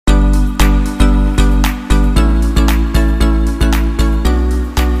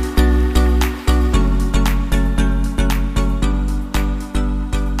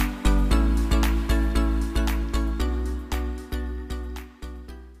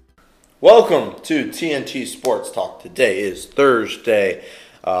Welcome to TNT Sports Talk. Today is Thursday,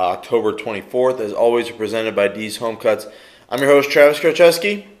 October 24th. As always, presented by D's Home Cuts. I'm your host, Travis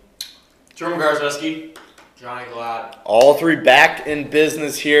Karcheski. Truman Garzeski. Johnny Glad. All three back in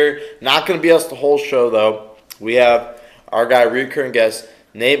business here. Not going to be us the whole show, though. We have our guy, recurring guest,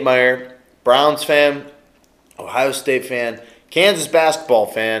 Nate Meyer, Browns fan, Ohio State fan, Kansas basketball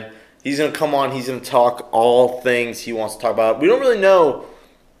fan. He's going to come on. He's going to talk all things he wants to talk about. We don't really know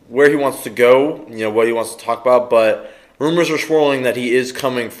where he wants to go, what he wants to talk about, but rumors are swirling that he is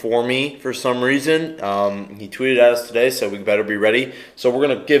coming for me for some reason. He tweeted at us today, so we better be ready. So we're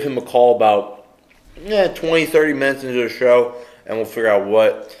going to give him a call about 20, 30 minutes into the show, and we'll figure out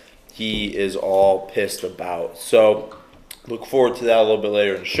what he is all pissed about. So look forward to that a little bit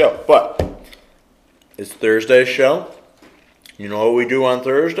later in the show. But it's Thursday's show. You know what we do on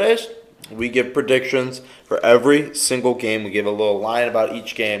Thursdays? We give predictions for every single game. We give a little line about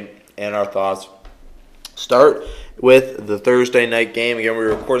each game and our thoughts. Start with the Thursday night game. Again,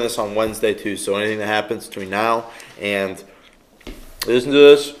 we're recording this on Wednesday too, so anything that happens between now and listen to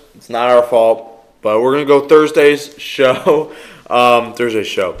this, it's not our fault. But we're going to go Thursday's show.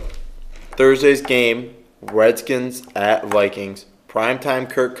 Thursday's game, Redskins at Vikings. Primetime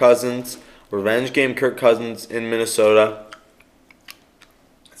Kirk Cousins. Revenge game Kirk Cousins in Minnesota.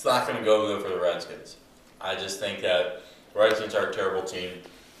 It's not going to go good for the Redskins. I just think that the Redskins are a terrible team.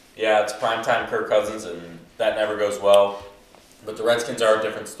 Yeah, it's primetime Kirk Cousins, and that never goes well. But the Redskins are a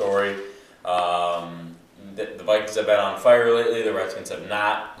different story. The Vikings have been on fire lately. The Redskins have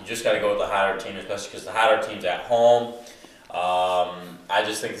not. You just got to go with the hotter team, especially because the hotter team's at home. I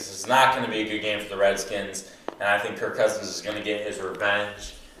just think this is not going to be a good game for the Redskins, and I think Kirk Cousins is going to get his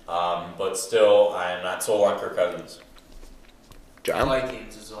revenge. But still, I am not sold on Kirk Cousins. John?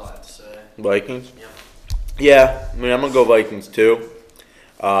 Vikings is all I have to say. Vikings? Yeah. I'm going to go Vikings too.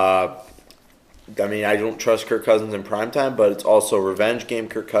 I don't trust Kirk Cousins in primetime, but it's also a revenge game,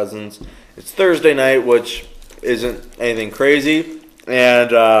 Kirk Cousins. It's Thursday night, which isn't anything crazy.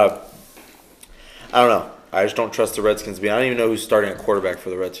 And I don't know. I just don't trust the Redskins. I don't even know who's starting at quarterback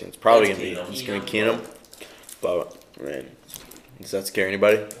for the Redskins. Probably going to be Keenum. But, man, does that scare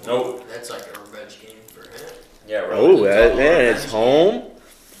anybody? Nope. That's like a revenge game for him. Yeah, really. It's home.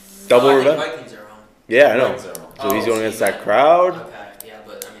 Double revenge. Vikings are home. Yeah, I know. Vikings are home. So he's going against that crowd. Okay, yeah,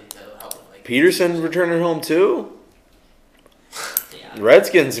 but that'll help the Vikings. Peterson returning home too. Yeah.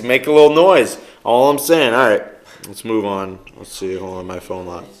 Redskins make a little noise. All I'm saying. All right, let's move on. Let's see. Hold on, my phone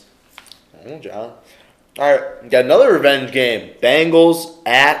line. Oh, John. All right, got another revenge game. Bengals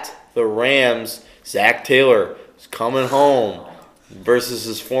at the Rams. Zach Taylor is coming home versus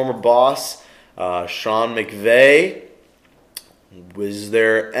his former boss, Sean McVay. Was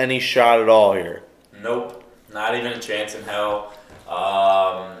there any shot at all here? Nope. Not even a chance in hell.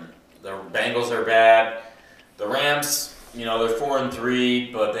 The Bengals are bad. The Rams, they're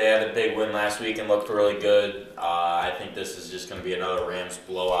 4-3, but they had a big win last week and looked really good. I think this is just going to be another Rams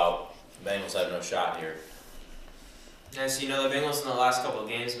blowout. The Bengals have no shot here. Yeah, so the Bengals in the last couple of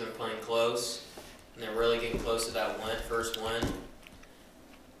games have been playing close, and they're really getting close to that first win.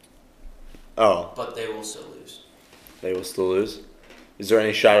 Oh. But they will still lose. They will still lose? Is there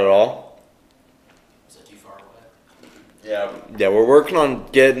any shot at all? Is that too far away? Yeah. We're working on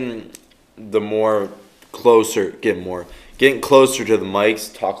getting getting closer to the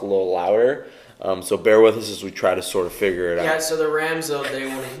mics, talk a little louder. So bear with us as we try to sort of figure it out. Yeah, so the Rams, though, they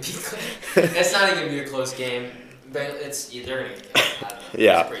won't even be close. It's not even going to be a close game. They're going to get killed.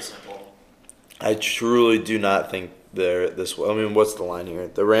 Yeah. It's pretty simple. I truly do not think they're this way. What's the line here?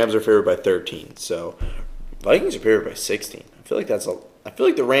 The Rams are favored by 13, so Vikings are favored by 16. I feel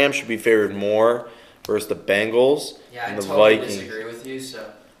like the Rams should be favored more versus the Bengals Yeah, and I the totally Vikings. disagree with you.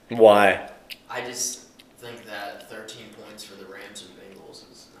 So Why? I just think that 13 points for the Rams and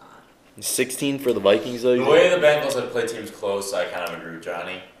Bengals is not. 16 for the Vikings, though? The way the Bengals have played teams close, I kind of agree with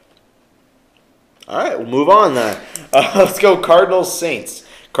Johnny. All right, we'll move on then. Let's go Cardinals-Saints.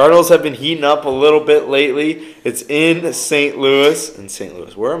 Cardinals have been heating up a little bit lately. It's in St.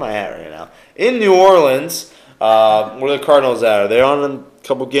 Louis. Where am I at right now? In New Orleans. Where are the Cardinals at? Are they on a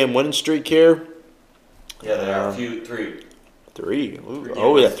couple-game winning streak here? Yeah, they are. Three. Three.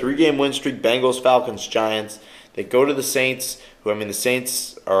 Ooh, three-game win streak. Bengals, Falcons, Giants. They go to the Saints, the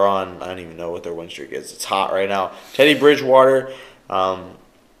Saints are on, I don't even know what their win streak is. It's hot right now. Teddy Bridgewater. I'm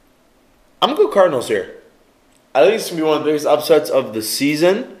going to go Cardinals here. I think it's going to be one of the biggest upsets of the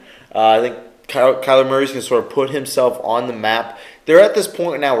season. I think Kyler Murray's going to sort of put himself on the map. They're at this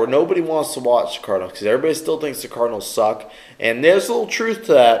point now where nobody wants to watch the Cardinals because everybody still thinks the Cardinals suck. And there's a little truth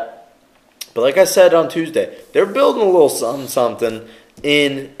to that. But like I said on Tuesday, they're building a little something.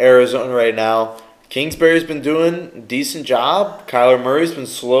 in Arizona right now. Kingsbury's been doing a decent job. Kyler Murray's been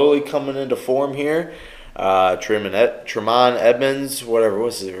slowly coming into form here. Tremont Edmonds, whatever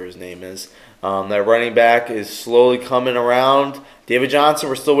his name is. That running back is slowly coming around. David Johnson,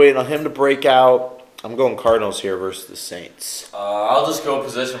 we're still waiting on him to break out. I'm going Cardinals here versus the Saints. I'll just go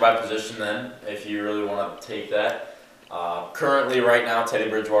position by position then, if you really want to take that. Currently, right now, Teddy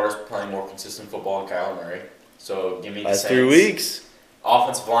Bridgewater's playing more consistent football than Kyler Murray. So give me the Last Saints. 3 weeks.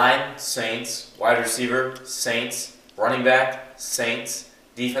 Offensive line, Saints. Wide receiver, Saints. Running back, Saints.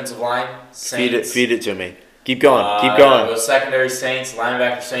 Defensive line, Saints. Feed it to me. Keep going. Keep going. Go secondary, Saints.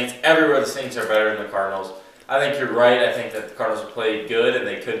 Linebacker, Saints. Everywhere the Saints are better than the Cardinals. I think you're right. I think that the Cardinals have played good, and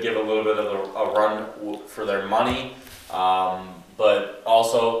they could give a little bit of a run for their money. But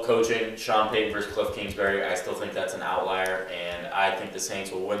also, coaching Sean Payton versus Cliff Kingsbury, I still think that's an outlier, and I think the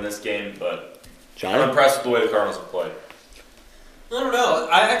Saints will win this game, but I'm impressed with the way the Cardinals have played. I don't know.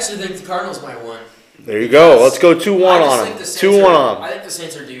 I actually think the Cardinals might win. There you go. Let's go 2-1 on him. 2-1 on him. I think the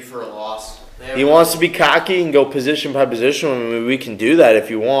Saints are due for a loss. He wants to be cocky and go position by position. I mean, we can do that if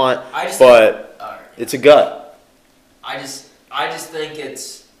you want, it's a gut. I just think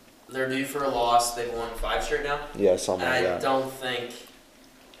they're due for a loss. They've won 5 straight now. Yeah, something like that. I don't think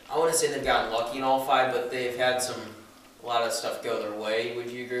I wouldn't say they've gotten lucky in all 5, but they've had a lot of stuff go their way.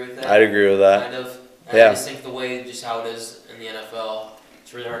 Would you agree with that? I'd agree with that. Kind of. I just think the way just how it is in the NFL,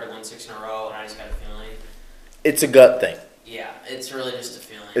 it's really hard to win 6 in a row, and I just got a feeling. It's a gut thing. Yeah, it's really just a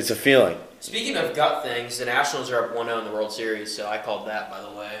feeling. It's a feeling. Speaking of gut things, the Nationals are up 1-0 in the World Series, so I called that, by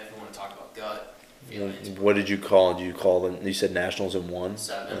the way, if you want to talk about gut feelings. What did you call? Did you call them? You said Nationals in 1?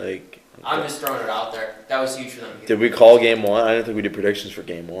 7. I'm just throwing it out there. That was huge for them. Did we call Game 1? I didn't think we did predictions for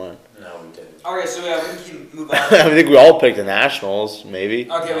Game 1. No, we didn't. Okay, so yeah, we can move on. I think we all picked the Nationals,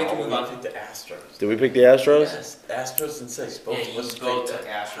 maybe. Okay, we can move on. We picked the Astros. Did we pick the Astros? Yes, Astros and 6. Both Yeah, of you us both picked took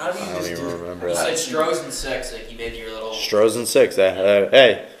that. Astros. How do I you don't just even do remember You that. said Stros and 6, like you made your little... Stros and 6.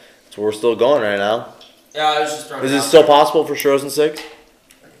 Hey, that's where we're still going right now. Yeah, I was just throwing Is it it out still there. possible for Stros and 6?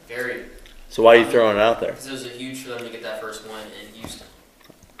 Very. So why are you throwing it out there? Because it was huge for them to get that first win in Houston.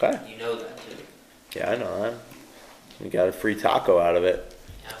 Okay. You know that, too. Yeah, I know that. We got a free taco out of it.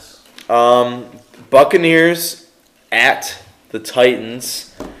 Yes. Buccaneers at the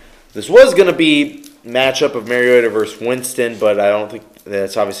Titans. This was going to be matchup of Mariota versus Winston, but I don't think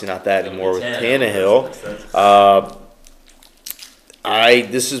that's obviously not that anymore with Tannehill.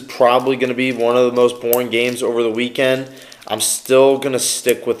 This is probably going to be one of the most boring games over the weekend. I'm still going to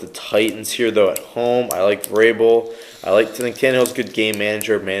stick with the Titans here, though, at home. I like Vrabel. I think Tannehill's a good game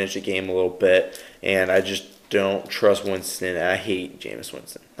manager, managed the game a little bit, and I just don't trust Winston, and I hate Jameis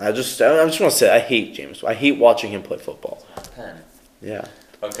Winston. I just want to say I hate Jameis. I hate watching him play football. 10. Yeah.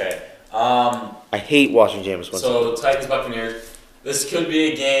 Okay. I hate watching Jameis Winston. So Titans Buccaneers. This could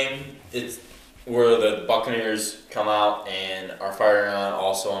be a game. It's where the Buccaneers come out and are firing on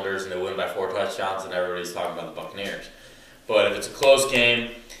all cylinders, and they win by 4 touchdowns, and everybody's talking about the Buccaneers. But if it's a close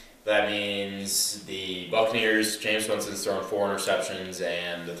game, that means the Buccaneers, Jameis Winston's throwing 4 interceptions,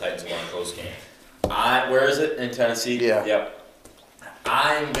 and the Titans won a close game. Where is it? In Tennessee? Yeah. Yep.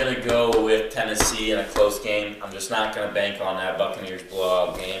 I'm going to go with Tennessee in a close game. I'm just not going to bank on that Buccaneers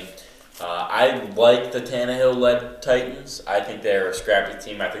blowout game. I like the Tannehill-led Titans. I think they're a scrappy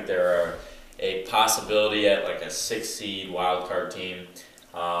team. I think they're a possibility at like a 6-seed wild card team.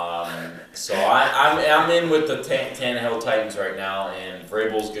 So I'm in with the Tannehill Titans right now, and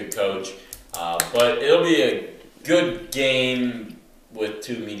Vrabel's a good coach. But it'll be a good game with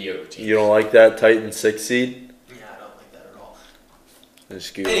 2 mediocre teams. You don't like that Titans 6 seed? Yeah, I don't like that at all.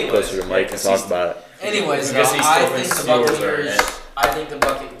 Just get closer to Mike and talk about it. Anyways, Because he still I thinks think the Steelers are in Buccaneers. it. I think the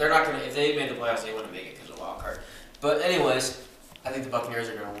Buccaneers. They're not gonna. If they made the playoffs, they wouldn't make it because of the wild card. But anyways, I think the Buccaneers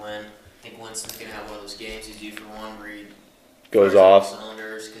are gonna win. I think Winston's gonna have one of those games he's due for one where he Goes fires on off.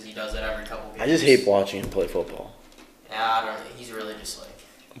 cylinders because he does that every couple games. I just hate watching him play football. Yeah, I don't know. He's really just like.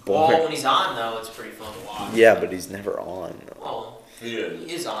 Boring. Well, when he's on though, it's pretty fun to watch. Yeah, but he's never on. Well, He is.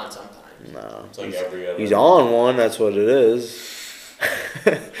 he is on sometimes. No. It's like every other. He's on one, that's what it is.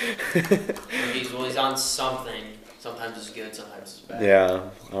 He's on something. Sometimes it's good, sometimes it's bad. Yeah,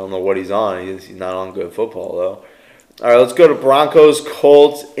 I don't know what he's on. He's not on good football, though. All right, let's go to Broncos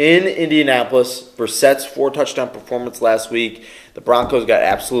Colts in Indianapolis. Brissett's 4-touchdown performance last week. The Broncos got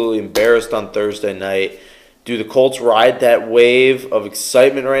absolutely embarrassed on Thursday night. Do the Colts ride that wave of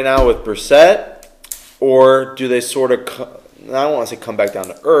excitement right now with Brissett? Or do they sort of, I don't want to say come back down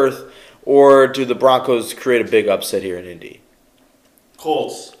to earth, or do the Broncos create a big upset here in Indy?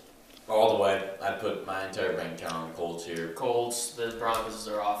 Colts. All the way. I'd put my entire bank account on the Colts here. Colts, the Broncos,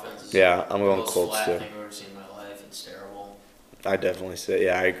 their offense is Yeah, I'm the going most Colts flat too. thing I've ever seen in my life. It's terrible. I definitely say,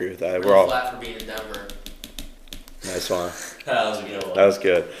 yeah, I agree with that. Really We're all flat for being in Denver. nice one. That was a good one. That was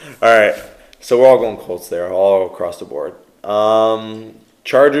good. All right, so we're all going Colts there, all across the board.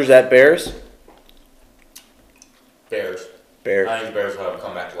 Chargers at Bears. Bears. Bears. I think the Bears will have a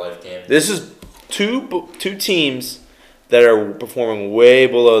comeback to life game. This is two teams that are performing way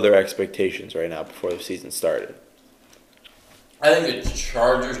below their expectations right now before the season started. I think the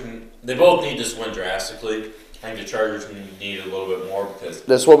Chargers, they both need this win drastically. I think the Chargers need a little bit more because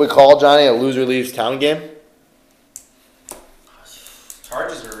That's what we call, Johnny, a loser leaves town game?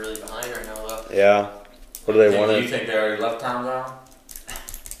 Chargers are really behind right now, though. Yeah. What do they want you to... think they already left town now?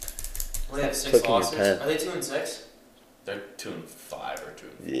 What do they have, 6 Cooking your losses? pen. Are they 2-6? They're 2-5 or 2.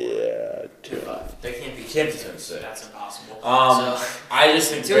 Yeah. 2-5. They can't be Can't be 2-6. 2-6. That's impossible. I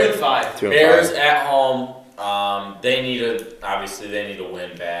just think 2-5. 2-5. Bears at home. They need to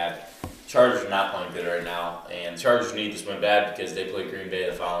win bad. Chargers are not playing good right now, and Chargers need this win bad because they play Green Bay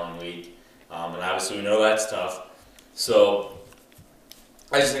the following week, and obviously we know that's tough. So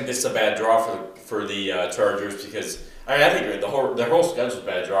I just think this is a bad draw for the Chargers because I think their whole schedule is a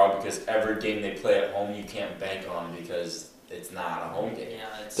bad draw because every game they play at home you can't bank on because it's not a home game.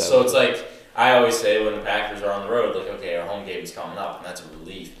 Yeah, So it's like I always say when the Packers are on the road, like okay, our home game's coming up, and that's a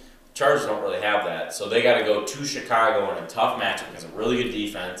relief. Chargers don't really have that, so they got to go to Chicago in a tough matchup against a really good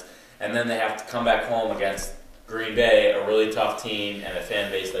defense, and then they have to come back home against Green Bay, a really tough team and a fan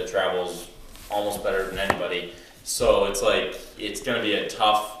base that travels almost better than anybody. So it's like it's going to be a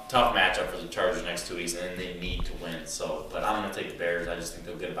tough matchup for the Chargers next 2 weeks, and they need to win. So, but I'm going to take the Bears. I just think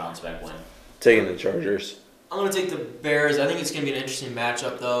they'll get a bounce back win. Taking the Chargers. I'm going to take the Bears. I think it's going to be an interesting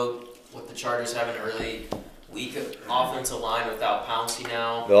matchup, though, with the Chargers having a really weak offensive line without Pouncey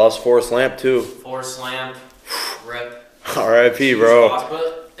now. They lost Forrest Lamp, too. Forrest Lamp, rip. R.I.P., bro.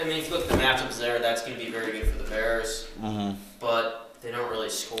 But, I mean, if you look at the matchups there, that's going to be very good for the Bears. Mm-hmm. But they don't really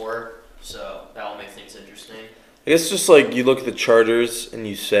score, so that will make things interesting. I guess just like you look at the Chargers and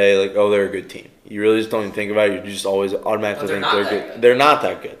you say like, oh, they're a good team. You really just don't even think about it. You just always automatically think they're good. They're not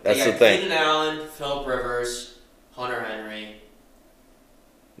that good. That's the thing. Keenan Allen, Phillip Rivers, Hunter Henry,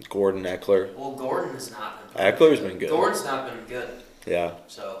 Gordon Eckler. Well, Gordon has not been. Eckler's been good. Gordon's not been good. Yeah.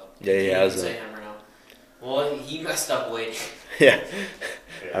 So. Yeah, he hasn't. Say him right now. Well, he messed up waiting. Yeah.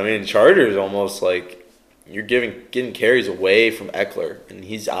 I mean, Chargers almost like you're getting carries away from Eckler, and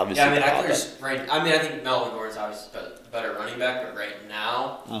he's obviously. Yeah, I mean, Eckler's right. I mean, I think Melvin Gordon's obviously better running back, but right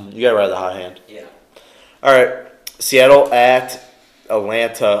now. You got to ride the hot hand. Yeah. All right, Seattle at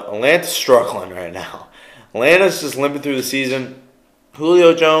Atlanta. Atlanta's struggling right now. Atlanta's just limping through the season.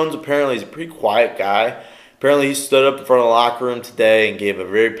 Julio Jones, apparently he's a pretty quiet guy. Apparently he stood up in front of the locker room today and gave a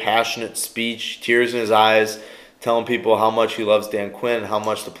very passionate speech, tears in his eyes, telling people how much he loves Dan Quinn and how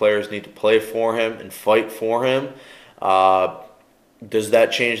much the players need to play for him and fight for him. Does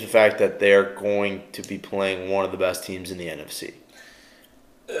that change the fact that they're going to be playing one of the best teams in the NFC?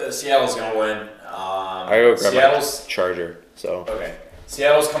 Seattle's going to win. I go grab Seattle's my Charger. So okay.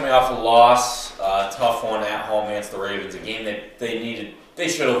 Seattle's coming off a loss, tough one at home against the Ravens, a game that they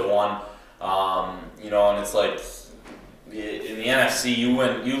should have won. And it's like in the NFC,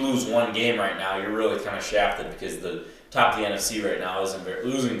 you lose one game right now, you're really kind of shafted because the top of the NFC right now isn't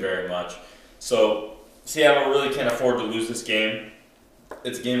losing very much. So Seattle really can't afford to lose this game.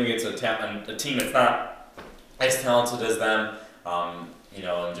 It's a game against a team that's not as talented as them.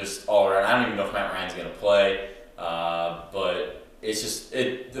 And just all around. I don't even know if Matt Ryan's going to play, but it's just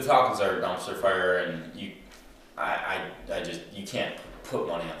the Falcons are a dumpster fire, and you can't put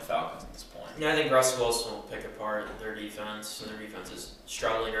money on the Falcons at this point. Yeah, I think Russell Wilson will pick apart their defense. So their defense is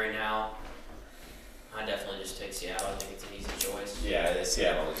struggling right now. I definitely just take Seattle. I think it's an easy choice. Yeah,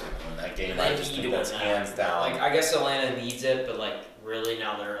 Seattle is going to win that game. They I just need think to that's win hands that. down. Like, I guess Atlanta needs it, but really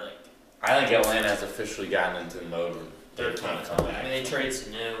now they're like I think Atlanta has officially gotten into the mode where they can't come back. I mean, they traded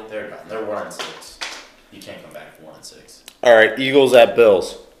Sanu. They're done. They're 1-6. You can't come back from 1-6. all right, Eagles at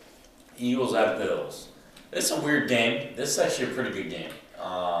Bills. Eagles at Bills. This is a weird game. This is actually a pretty good game.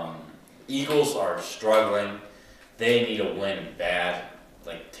 Eagles are struggling. They need a win bad,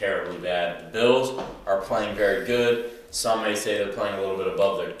 like terribly bad. The Bills are playing very good. Some may say they're playing a little bit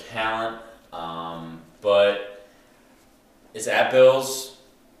above their talent. But it's at Bills.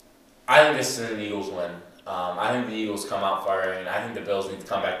 I think this is an Eagles win. I think the Eagles come out firing, and I think the Bills need to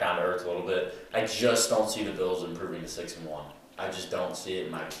come back down to earth a little bit. I just don't see the Bills improving to 6-1. I just don't see it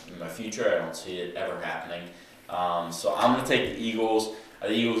in my future. I don't see it ever happening. So I'm going to take the Eagles.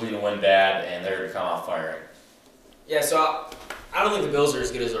 The Eagles need to win bad, and they're going to come out firing. Yeah, so I don't think the Bills are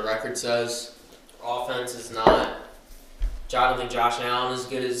as good as the record says. Offense is not. I don't think Josh Allen is as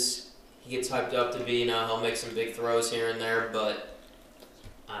good as he gets hyped up to be. He'll make some big throws here and there, but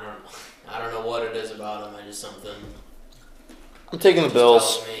I don't know what it is about him. I just something. I'm taking the just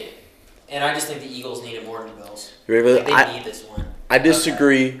Bills. tells me. And I just think the Eagles need it more than the Bills. You ready for Like, that? they need this one. I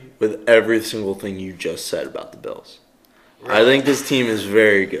disagree with every single thing you just said about the Bills. I Really? think this team is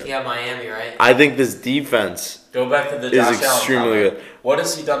very good. Yeah, Miami, right? I think this defense Go back to the is Josh Allen extremely comment. good. What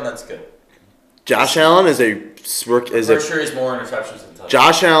has he done that's good? Josh Allen is a I'm sure he's more interceptions than touchdowns.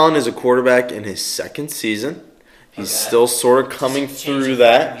 Josh Allen is a quarterback in his second season. He's Okay. still sort of coming Change through if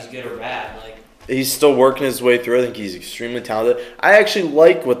that. He's good or bad. Like, He's still working his way through. I think he's extremely talented. I actually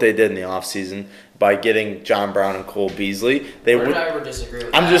like what they did in the offseason by getting John Brown and Cole Beasley. They where would. did I ever disagree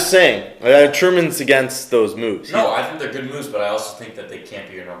with I'm that? just saying. Truman's against those moves. No, I think they're good moves, but I also think that they can't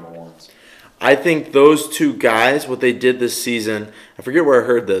be your number ones. I think those two guys, what they did this season, I forget where I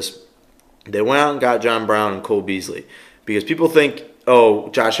heard this. They went out and got John Brown and Cole Beasley because people think, oh,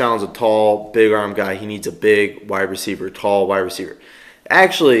 Josh Allen's a tall, big arm guy. He needs a big wide receiver, tall wide receiver.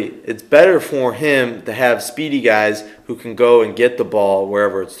 Actually, it's better for him to have speedy guys who can go and get the ball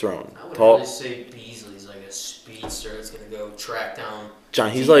wherever it's thrown. I would Tall, really say Beasley's like a speedster that's gonna go track down. John.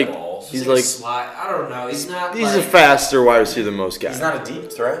 He's Deep like balls. he's gonna like slide. I don't know. He's not. he's like, a faster wide receiver than most guys. He's not a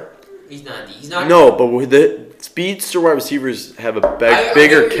deep threat. He's not. He's not. No, but with the speedster wide receivers have a I get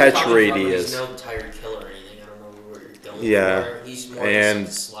bigger where you're catch coming from, but radius. He's no Tyreek Hill or anything. I don't know where you're going. Yeah. For. He's more And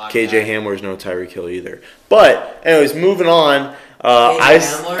just like a slot KJ guy. Hamler's no Tyreek Hill either. But anyways, moving on.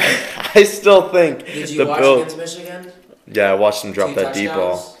 KJ I still think Did you the watch Bills. against Michigan? Yeah, I watched him drop 2 that deep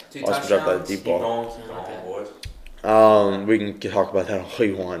ball. touchdowns? 2 Watched him drop that touchdowns? deep Keep ball. going, boys. We can talk about that all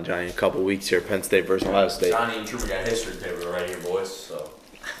you want, Johnny. In a couple weeks here, Penn State versus Ohio State. Johnny and Truman got history paper right here, boys. So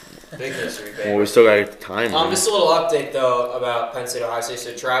Big history, Well, baby. we still got to get the time. man. Just a little update though about Penn State, Ohio State.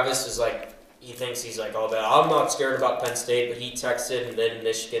 So Travis is like, he thinks he's like all that. I'm not scared about Penn State, but he texted in the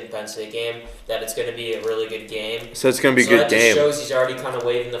Michigan Penn State game that it's going to be a really good game. So it's gonna be a So good that just game. shows he's already kind of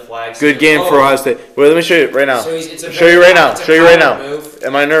waving the flag. Good saying, game for "Oh." Ohio State. Wait, let me show you right now. So it's a Show you right now. it's a Show you right power now. move.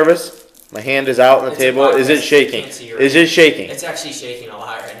 Am I nervous? My hand is out on the It's a table. Is it podcast. shaking? You can't see your Is it shaking? It's actually shaking a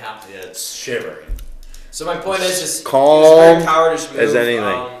lot right now. yeah, it's shivering. So my point is just Calm it was a very cowardice move. as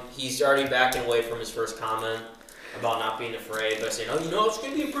anything. He's already backing away from his first comment about not being afraid by saying, "Oh, it's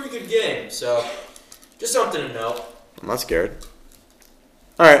going to be a pretty good game." So just something to know. I'm not scared.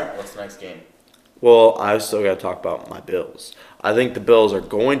 All right. What's the next game? Well, I still got to talk about my Bills. I think the Bills are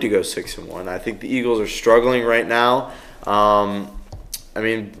going to go 6-1. I think the Eagles are struggling right now. Alshon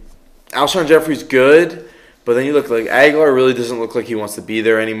Jeffrey's good, but then you look like Aguilar really doesn't look like he wants to be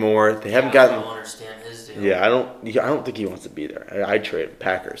there anymore. They haven't I gotten. don't understand his deal. Yeah, I don't think he wants to be there. I trade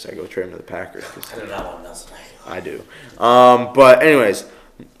Packers. I go trade him to the Packers. 'Cause I do not want Nelson Aguilar. I do. But anyways,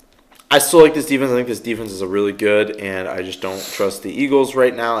 I still like this defense. I think this defense is a really good, and I just don't trust the Eagles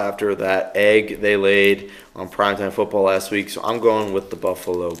right now after that egg they laid on primetime football last week. So I'm going with the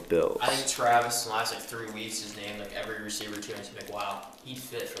Buffalo Bills. I think Travis in the last 3 weeks has named like every receiver to him. Like, wow, he'd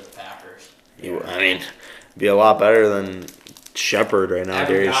fit for the Packers. Be a lot better than Shepard right now,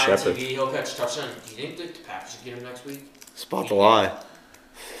 Every Darius guy on Shepard. TV, he'll catch a touchdown. Do you think the Packers will get him next week? Spot the lie.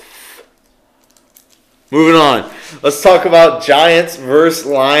 Moving on. Let's talk about Giants versus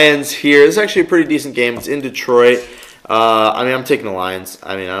Lions here. This is actually a pretty decent game. It's in Detroit. I'm taking the Lions.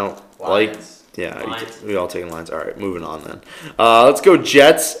 I don't like... Lions. Yeah, Lions. we all taking Lions. All right, moving on then. Let's go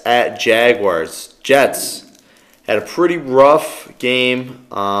Jets at Jaguars. Jets had a pretty rough game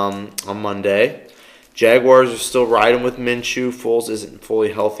on Monday. Jaguars are still riding with Minshew. Foles isn't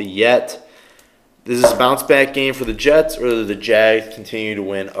fully healthy yet. Is this a bounce back game for the Jets, or do the Jags continue to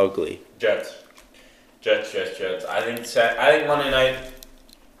win ugly? Jets. I think Monday night.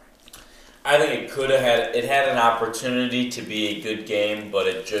 I think it had an opportunity to be a good game, but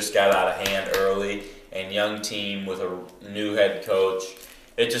it just got out of hand early. And young team with a new head coach,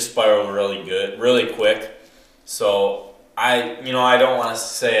 it just spiraled really quick. So I don't want to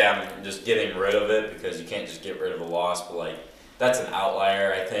say I'm just getting rid of it because you can't just get rid of a loss, but that's an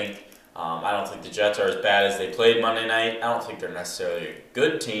outlier. I think. I don't think the Jets are as bad as they played Monday night. I don't think they're necessarily a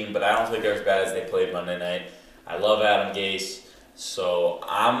good team, but I don't think they're as bad as they played Monday night. I love Adam Gase, so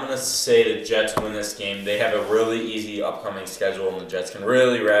I'm going to say the Jets win this game. They have a really easy upcoming schedule, and the Jets can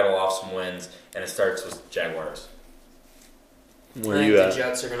really rattle off some wins, and it starts with Jaguars. Where I you think at? the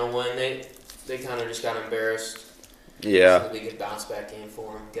Jets are going to win. They kind of just got embarrassed. Yeah. So it'll be a good bounce back game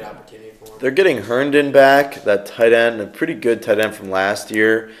for them. Good opportunity for them. They're getting Herndon back, that tight end, a pretty good tight end from last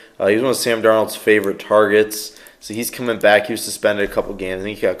year. He was one of Sam Darnold's favorite targets. So he's coming back. He was suspended a couple games. I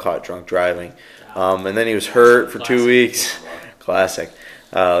think he got caught drunk driving. And then he was hurt for 2 weeks. Classic.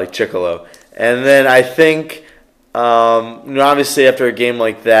 Like Chicolo. And then I think Obviously after a game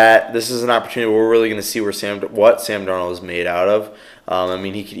like that, this is an opportunity where we're really going to see what Sam Darnold is made out of.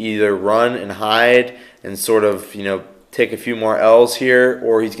 He could either run and hide and sort of, take a few more L's here,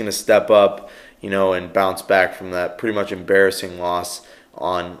 or he's going to step up, and bounce back from that pretty much embarrassing loss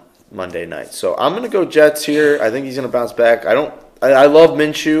on Monday night. So I'm going to go Jets here. I think he's going to bounce back. I love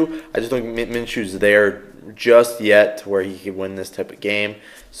Minshew. I just don't think Minshew's there just yet to where he could win this type of game.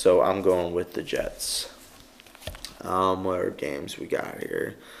 So I'm going with the Jets. What other games we got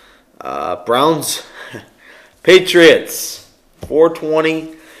here? Browns, Patriots,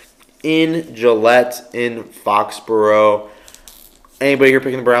 4:20 in Gillette in Foxborough. Anybody here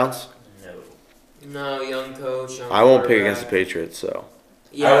picking the Browns? No, young coach. I won't pick against the Patriots, so.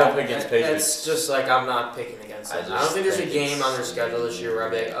 Yeah, I won't pick against Patriots. It's just like I'm not picking against them. I don't think there's a game on their schedule this year where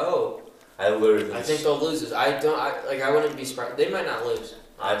I'm like, I think they'll lose this. I wouldn't be surprised. They might not lose.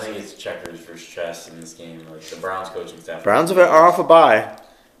 I think it's checkers versus chess in this game. Like the Browns coaching staff. Browns are off a bye.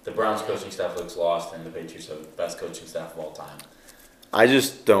 The Browns coaching staff looks lost, and the Patriots have the best coaching staff of all time. I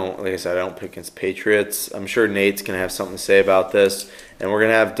just don't, like I said, I don't pick against Patriots. I'm sure Nate's going to have something to say about this. And we're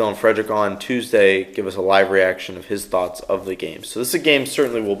going to have Dylan Frederick on Tuesday give us a live reaction of his thoughts of the game. So this is a game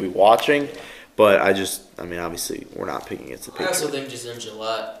certainly we'll be watching. But obviously we're not picking against the Patriots. I also think just in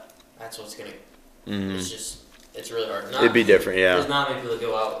Gillette, that's what's going to, it's really hard. It'd be different, yeah. There's not many people that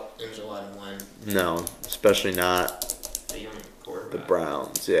go out in Gillette and win. No, especially not the young quarterback. The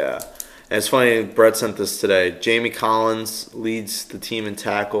Browns, yeah. And it's funny, Brett sent this today. Jamie Collins leads the team in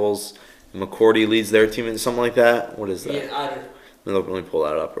tackles. McCourty leads their team in something like that. What is that? Yeah, Let me pull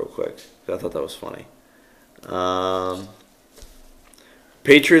that up real quick. I thought that was funny.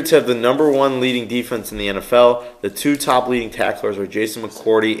 Patriots have the number 1 leading defense in the NFL. The 2 top leading tacklers are Jason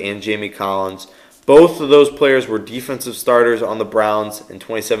McCourty and Jamie Collins. Both of those players were defensive starters on the Browns in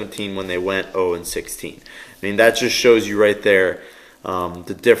 2017 when they went 0-16. That just shows you right there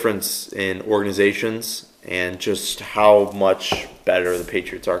the difference in organizations and just how much better the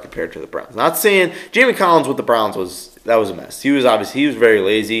Patriots are compared to the Browns. Not saying Jamie Collins with the Browns was a mess. He was very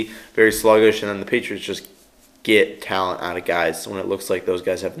lazy, very sluggish, and then the Patriots just get talent out of guys when it looks like those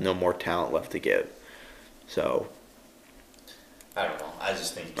guys have no more talent left to give. So I don't know. I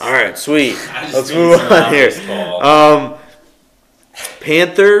just think. All right, sweet. Let's move on here.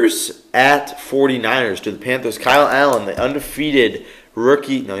 Panthers at 49ers. To the Panthers, Kyle Allen, the undefeated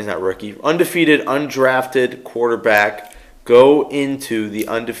rookie. No, he's not rookie. Undefeated, undrafted quarterback, go into the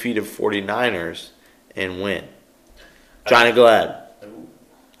undefeated 49ers and win. Johnny Glad.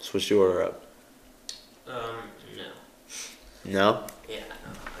 Switch the order up. No. No? Yeah.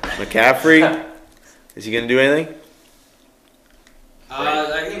 McCaffrey? Is he going to do anything?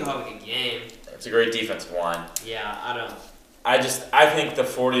 I think he'll have a good game. It's a great defensive line. Yeah, I don't. I think the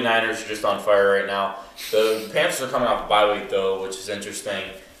 49ers are just on fire right now. The Panthers are coming off a bye week, though, which is interesting.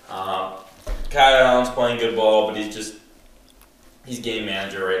 Kyle Allen's playing good ball, but he's game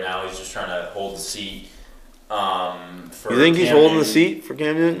manager right now. He's just trying to hold the seat. You think he's holding the seat for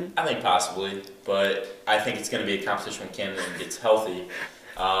Cam Newton? I think possibly, but I think it's going to be a competition when Cam Newton gets healthy.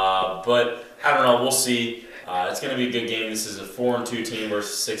 But I don't know. We'll see. It's going to be a good game. This is a 4-2 team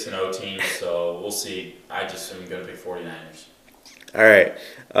versus 6-0 team, so we'll see. I just am going to pick 49ers. All right.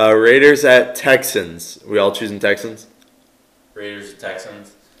 Raiders at Texans. We all choosing Texans? Raiders at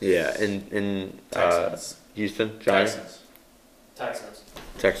Texans? Yeah. In Texans. Houston? Johnny?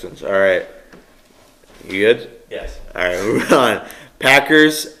 Texans. All right. You good? Yes. All right, moving on.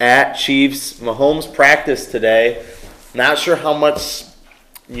 Packers at Chiefs. Mahomes practiced today. Not sure how much,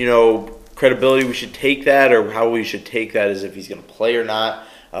 credibility we should take that or how we should take that as if he's going to play or not.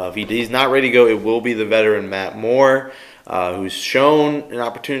 If he's not ready to go, it will be the veteran Matt Moore, who's shown an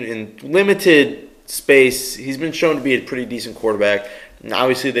opportunity in limited space. He's been shown to be a pretty decent quarterback. And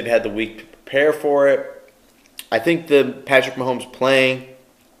obviously, they've had the week to prepare for it. I think the Patrick Mahomes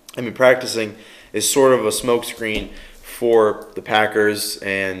practicing is sort of a smokescreen for the Packers,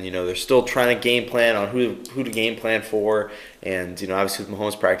 and they're still trying to game plan on who to game plan for. And obviously with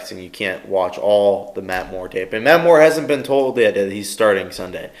Mahomes practicing, you can't watch all the Matt Moore tape. And Matt Moore hasn't been told yet that he's starting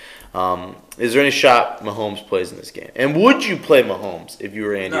Sunday. Is there any shot Mahomes plays in this game? And would you play Mahomes if you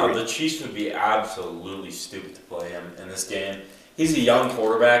were Andy Reid? No, the Chiefs would be absolutely stupid to play him in this game. He's a young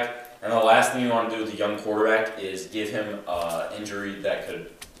quarterback, and the last thing you want to do with a young quarterback is give him an injury that could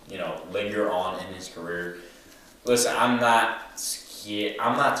linger on in his career. Listen, I'm not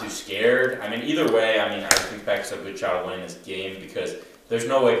too scared. Either way, I think Packers have a good shot of winning this game because there's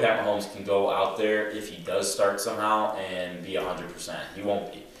no way Pat Mahomes can go out there if he does start somehow and be 100%. He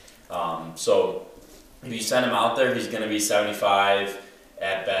won't be. So if you send him out there, he's going to be 75,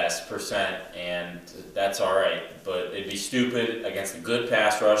 at best percent, and that's all right. But it'd be stupid against a good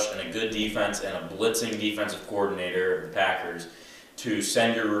pass rush and a good defense and a blitzing defensive coordinator, the Packers, to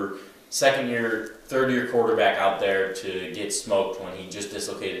send your second-year, third-year quarterback out there to get smoked when he just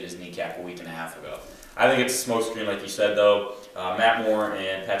dislocated his kneecap a week and a half ago. I think it's a smokescreen, like you said, though. Matt Moore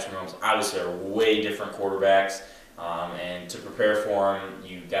and Patrick Mahomes obviously are way different quarterbacks, and to prepare for them,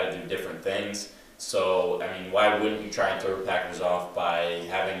 you got to do different things. So, I mean, why wouldn't you try and throw the Packers off by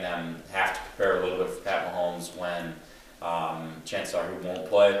having them have to prepare a little bit for Pat Mahomes when chances are he won't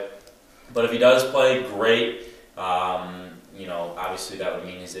play? But if he does play, great. Obviously that would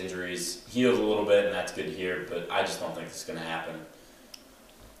mean his injuries healed a little bit, and that's good to hear, but I just don't think it's going to happen.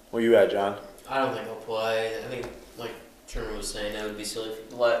 Where you at, John? I don't think he'll play. I think, like Truman was saying, that would be silly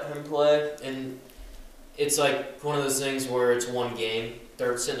to let him play. And it's like one of those things where it's one game.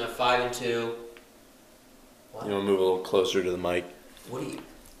 They're sitting at 5-2. What? You want to move a little closer to the mic? What are you?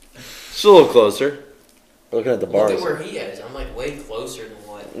 Just a little closer. We're looking at the bars. Look at where he is. I'm like way closer than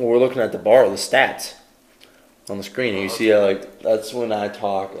what. Well, we're looking at the bar, the stats on the screen. And you see how, like, that's when I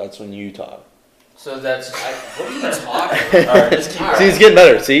talk, that's when you talk. So that's what are you talking about? All right, just keep See, it's getting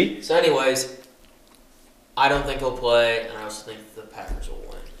better, see? So anyways, I don't think he'll play, and I also think the Packers will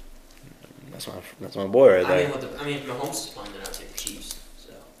win. That's my boy right there. If Mahomes is playing, then I'll take the Chiefs.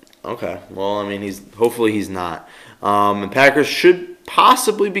 So. Okay. Well, I mean, hopefully he's not. And Packers should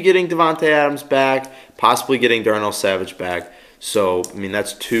possibly be getting Devontae Adams back, possibly getting Darnell Savage back. So, I mean,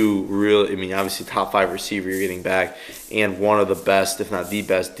 that's two really, obviously top 5 receiver you're getting back, and one of the best, if not the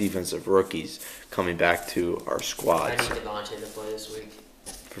best, defensive rookies coming back to our squad. I need Devontae to play this week.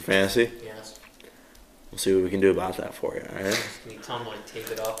 For fantasy? Yes. We'll see what we can do about that for you, all right? Can you tell him,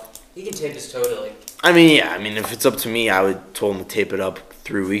 tape it up? He can tape his toe to, if it's up to me, I would told him to tape it up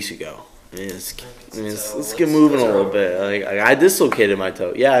 3 weeks ago. Let's get moving a little bit. I dislocated my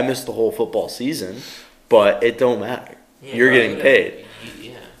toe. Yeah, I missed the whole football season, but it don't matter. Yeah, You're getting paid.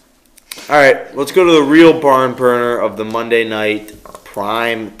 Yeah. All right, let's go to the real barn burner of the Monday night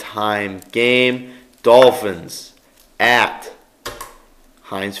prime time game. Dolphins at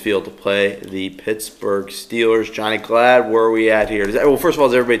Heinz Field to play the Pittsburgh Steelers. Johnny Glad, where are we at here? First of all,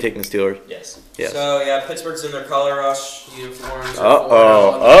 is everybody taking the Steelers? Yes. So, yeah, Pittsburgh's in their color rush uniforms.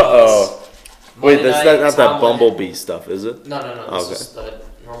 Wait, that's not that Bumblebee stuff, is it? No. Okay. This is the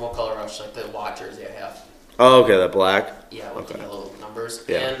normal color rush, like the white jersey I have. Oh, okay, that black? Yeah, with the yellow numbers.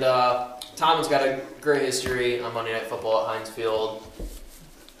 Yeah. And Tomlin's got a great history on Monday Night Football at Heinz Field.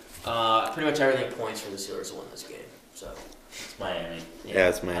 Pretty much everything points for the Steelers to win this game. So It's Miami. Yeah,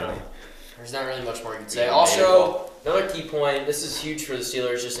 it's Miami. There's not really much more you can say. Also, another key point, this is huge for the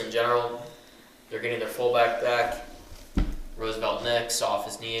Steelers just in general. They're getting their fullback back. Roosevelt Nix off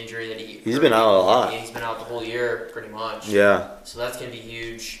his knee injury that he's been out a lot. Yeah, he's been out the whole year, pretty much. Yeah. So that's going to be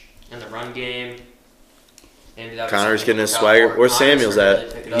huge in the run game. And Connor's getting his swagger. Where's Samuels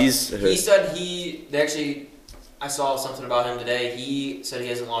at? He said I saw something about him today. He said he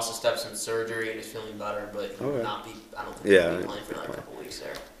hasn't lost a step since surgery and is feeling better, but he will not be. I don't think he'll be playing for another couple weeks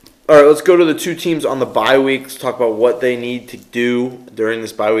there. All right, let's go to the two teams on the bye week. Let's talk about what they need to do during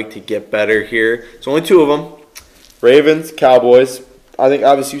this bye week to get better here. It's only 2 of them. Ravens, Cowboys. I think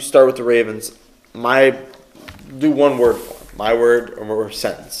obviously you start with the Ravens. Do one word for them. My word or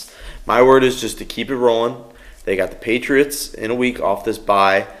sentence. My word is just to keep it rolling. They got the Patriots in a week off this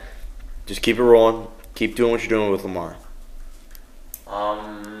bye. Just keep it rolling. Keep doing what you're doing with Lamar. I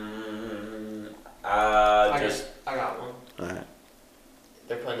got one. All right.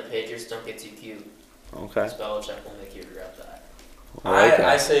 They're playing the Patriots. Don't get too cute. Okay. Belichick will make you regret that.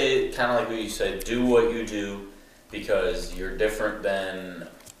 I say kind of like what you said. Do what you do because you're different than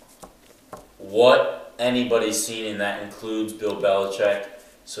what anybody's seen, and that includes Bill Belichick.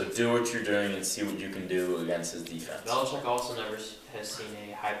 So do what you're doing and see what you can do against his defense. Belichick also never has seen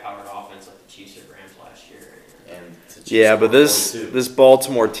a high-powered offense like the Chiefs or Rams last year. Yeah, but this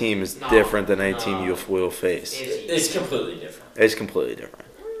Baltimore team is different than any team you will face. It's completely different. It's completely different.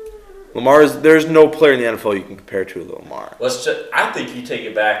 There's no player in the NFL you can compare to Lamar. I think you take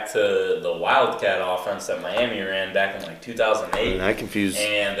it back to the Wildcat offense that Miami ran back in 2008. And that confused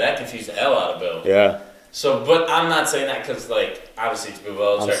the hell out of Bill. Yeah. So, but I'm not saying that because, obviously it's Bill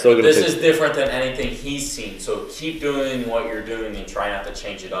Belichick. But this is different than anything he's seen. So keep doing what you're doing and try not to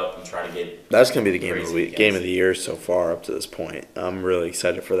change it up and try to get. That's going to be the game of the year so far up to this point. I'm really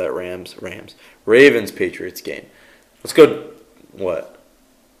excited for that Ravens Patriots game. Let's go. What?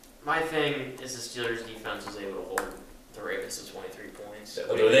 My thing is the Steelers defense was able to hold the Ravens to 23 points.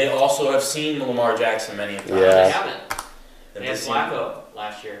 They also have seen Lamar Jackson many times. Yeah. They haven't. They had Flacco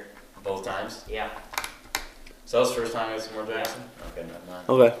last year. Both times? Yeah. So that was the first time against Lamar Jackson? Okay, never mind.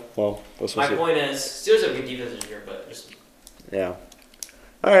 Okay, well, let's My see. point is, Steelers have a good defense this year, but just Yeah.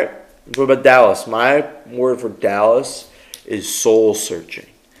 All right. What about Dallas? My word for Dallas is soul searching.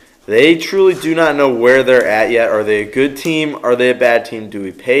 They truly do not know where they're at yet. Are they a good team? Are they a bad team? Do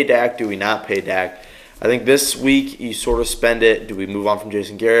we pay Dak? Do we not pay Dak? I think this week you sort of spend it. Do we move on from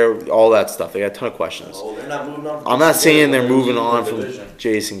Jason Garrett? All that stuff. They got a ton of questions. Oh, they're not moving on from I'm not Jason saying Garrett, they're moving losing on the from division.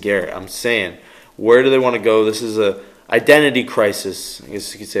 Jason Garrett. I'm saying, where do they want to go? This is a identity crisis. I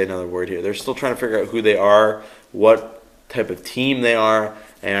guess you could say another word here. They're still trying to figure out who they are, what type of team they are,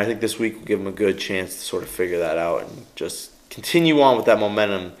 and I think this week will give them a good chance to sort of figure that out and just continue on with that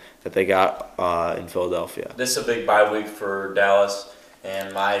momentum that they got in Philadelphia. This is a big bye week for Dallas,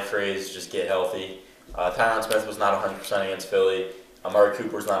 and my phrase, just get healthy. Tyron Smith was not 100% against Philly. Amari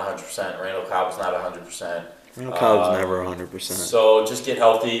Cooper's not 100%. Randall Cobb was not 100%. Cobb's never 100%. So just get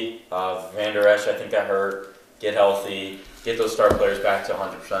healthy. Van Der Esch, I think, got hurt. Get healthy. Get those star players back to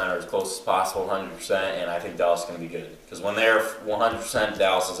 100% or as close as possible, 100%, and I think Dallas is going to be good. Because when they're 100%,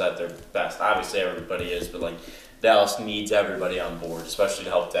 Dallas is at their best. Obviously, everybody is, but Dallas needs everybody on board, especially to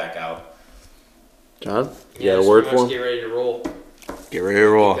help Dak out. John, you yeah, got a just word pretty for much him? get ready to roll. Get ready to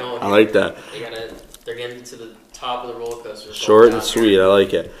roll. Keep going. I like that. They're getting to the top of the roller coaster. Short and sweet. I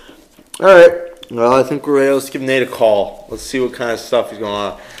like it. All right. Well, I think we're ready. Let's give Nate a call. Let's see what kind of stuff is going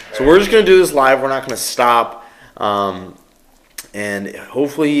on. So we're just going to do this live. We're not going to stop. And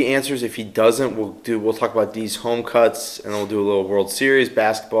hopefully he answers. If he doesn't, we'll talk about these home cuts, and then we'll do a little World Series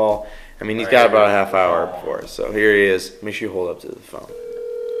basketball. I mean, he's got about a half hour before us. So here he is. Make sure you hold up to the phone.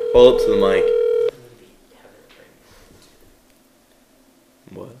 Hold up to the mic.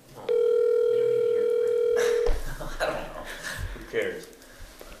 What? I don't know. Who cares?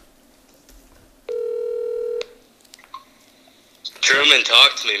 Truman,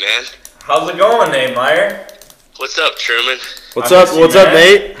 talk to me, man. How's it going, Nate Meyer? What's up, Truman? What's I up? miss you, What's up, man.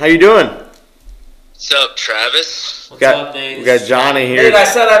 Nate? How you doing? What's up, Travis? What's got- up, Nate? We got Johnny Nate, here. I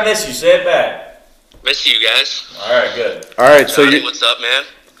said I miss you. Say it back. Miss you guys. All right, good. All right. So Johnny, you. what's up, man?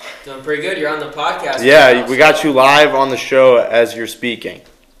 Doing pretty good. You're on the podcast. Yeah, we got you live on the show as you're speaking.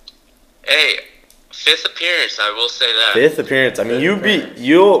 Hey, 5th appearance, I will say that. Fifth appearance. I mean, Fifth you appearance. beat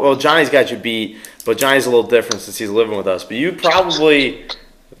you. Well, Johnny's got you beat, but Johnny's a little different since he's living with us. But you probably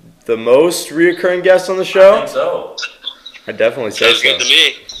the most reoccurring guest on the I show. think so. I definitely say Sounds so. good to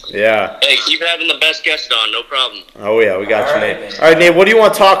me. Yeah. Hey, keep having the best guest on, no problem. Oh yeah, we got All you, right, Nate. Nate. All right, Nate. What do you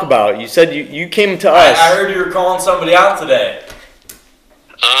want to talk about? You said you came to I us. heard you were calling somebody out today.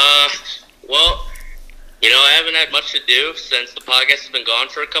 Well, I haven't had much to do since the podcast has been gone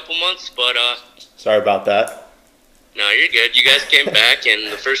for a couple months, but, Sorry about that. no, you're good. You guys came back,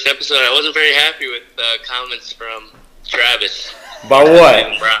 and the first episode, I wasn't very happy with comments from Travis. About what?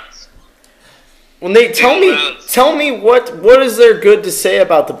 Cleveland Browns. Well, Nate, Browns. tell me what is there good to say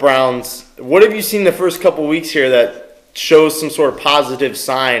about the Browns? What have you seen the first couple weeks here that shows some sort of positive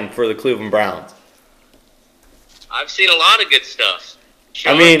sign for the Cleveland Browns? I've seen a lot of good stuff.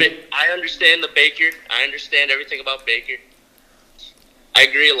 I mean- I understand the Baker. I understand everything about Baker. I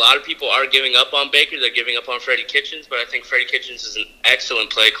agree. A lot of people are giving up on Baker. They're giving up on Freddie Kitchens, but I think Freddie Kitchens is an excellent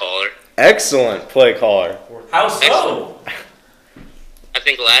play caller. Excellent play caller. How so? I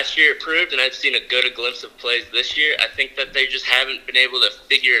think last year it proved, and I've seen a glimpse of plays this year. I think that they just haven't been able to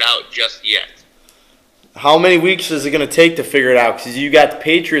figure it out just yet. How many weeks is it going to take to figure it out? Because you got the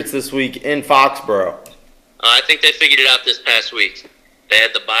Patriots this week in Foxborough. I think they figured it out this past week. They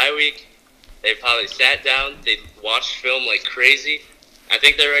had the bye week. They probably sat down. They watched film like crazy. I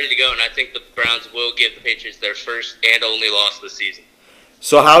think they're ready to go, and I think the Browns will give the Patriots their first and only loss of the season.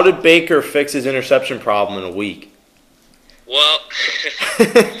 So how did Baker fix his interception problem in a week? Well,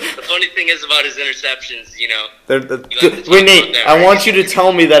 the funny thing is about his interceptions, Wait, talk Nate, about that, I right? want you to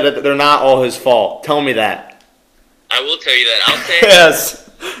tell me that they're not all his fault. Tell me that. I will tell you that. I'll say Yes.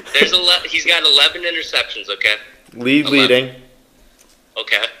 he's got 11 interceptions, okay? Leading.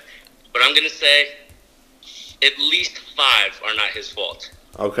 Okay. But I'm going to say at least 5 are not his fault.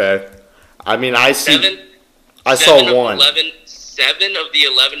 Okay. I mean, I see. I Seven saw of one. 7 of the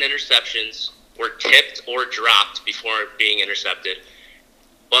 11 interceptions were tipped or dropped before being intercepted.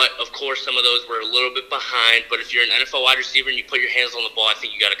 But, of course, some of those were a little bit behind. But if you're an NFL wide receiver and you put your hands on the ball, I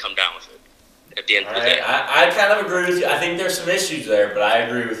think you got to come down with it at the end of the day. I kind of agree with you. I think there's some issues there, but I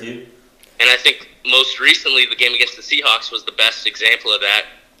agree with you. And I think most recently the game against the Seahawks was the best example of that.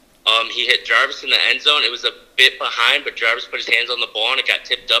 He hit Jarvis in the end zone. It was a bit behind, but Jarvis put his hands on the ball, and it got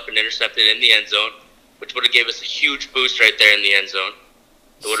tipped up and intercepted in the end zone, which would have gave us a huge boost right there in the end zone.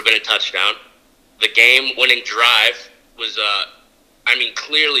 It would have been a touchdown. The game-winning drive was I mean,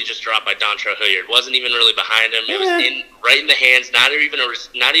 clearly just dropped by Dontrell Hilliard. Wasn't even really behind him. It was right in the hands, not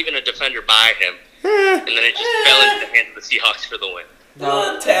even a defender by him. And then it just fell into the hands of the Seahawks for the win.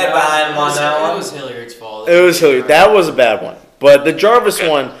 No, tad behind him on that one. It was Hilliard's fault. It was Hilliard. That was a bad one. But the Jarvis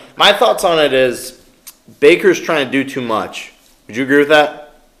one, my thoughts on it is Baker's trying to do too much. Would you agree with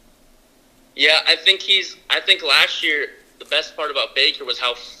that? Yeah, I think last year the best part about Baker was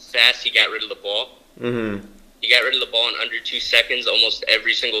how fast he got rid of the ball. Mm-hmm. He got rid of the ball in under 2 seconds, almost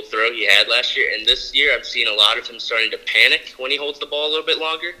every single throw he had last year. And this year, I've seen a lot of him starting to panic when he holds the ball a little bit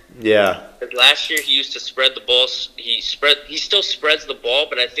longer. Yeah. Because last year he used to spread the ball. He still spreads the ball,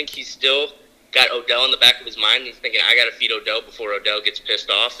 but I think he's still got Odell in the back of his mind. He's thinking, I got to feed Odell before Odell gets pissed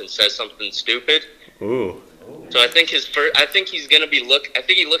off and says something stupid. Ooh. So I think he's gonna be I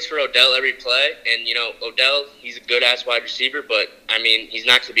think he looks for Odell every play, and Odell, he's a good ass wide receiver, but I mean he's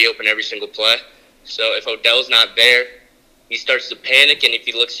not gonna be open every single play. So if Odell's not there, he starts to panic, and if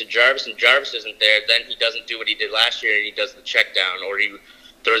he looks to Jarvis and Jarvis isn't there, then he doesn't do what he did last year, and he does the check down, or he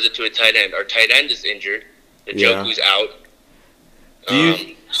throws it to a tight end. Our tight end is injured. Njoku's out.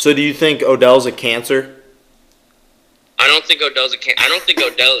 So do you think Odell's a cancer? I don't think Odell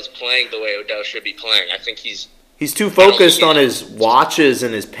is playing the way Odell should be playing. I think he's too focused on his watches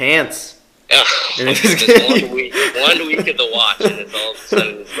and his pants. One week of the watch, and it's all of a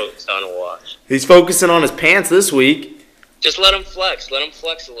sudden he's focused on a watch. He's focusing on his pants this week. Just let him flex. Let him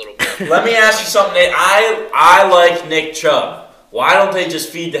flex a little bit. Let me ask you something, Nate. I like Nick Chubb. Why don't they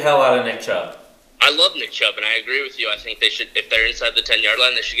just feed the hell out of Nick Chubb? I love Nick Chubb, and I agree with you. I think they should, if they're inside the 10-yard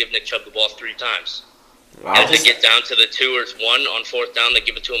line, they should give Nick Chubb the ball 3 times. Wow. And if they get down to the 2 or 1 on 4th down, they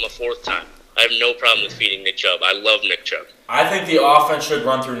give it to him a 4th time. I have no problem with feeding Nick Chubb. I love Nick Chubb. I think the offense should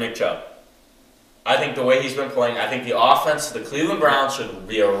run through Nick Chubb. I think the way he's been playing, I think the offense, the Cleveland Browns should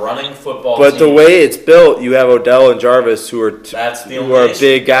be a running football team. But the way it's built, you have Odell and Jarvis who are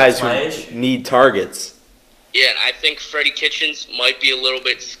big guys who need targets. Yeah, and I think Freddie Kitchens might be a little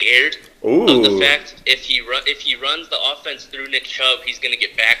bit scared Ooh. of the fact if he runs the offense through Nick Chubb, he's going to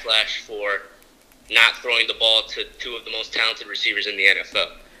get backlash for not throwing the ball to 2 of the most talented receivers in the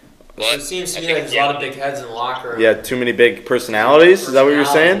NFL. But it seems to me like there's a lot of big heads in the locker room. Yeah, too many big personalities? Is that what you're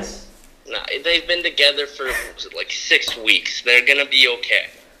saying? No, they've been together for like 6 weeks. They're gonna be okay.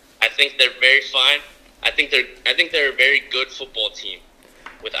 I think they're very fine. I think they're a very good football team,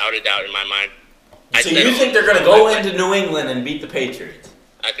 without a doubt in my mind. So you think they're gonna go into New England and beat the Patriots?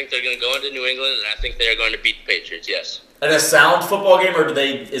 I think they're gonna go into New England, and I think they're going to beat the Patriots. Yes. And a sound football game, or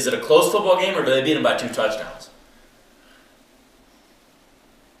is it a close football game, or do they beat them by 2 touchdowns?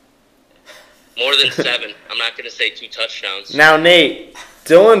 More than 7. I'm not gonna say 2 touchdowns. Now, Nate,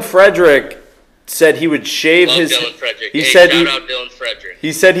 Dylan Frederick said he would shave Love his. Dylan Frederick. Shout out Dylan Frederick.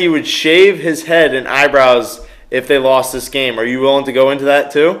 He said he would shave his head and eyebrows if they lost this game. Are you willing to go into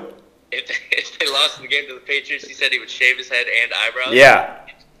that too? If they lost the game to the Patriots, he said he would shave his head and eyebrows. Yeah.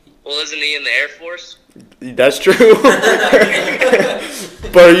 Well, isn't he in the Air Force? That's true.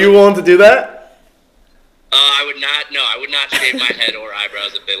 But are you willing to do that? I would not. No, I would not shave my head or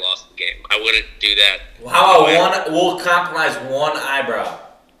eyebrows if they lost the game. I wouldn't do that. Well, how about one? We'll compromise 1 eyebrow.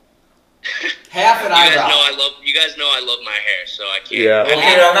 Half an eyebrow. You guys know I love my hair, so I can't. Yeah.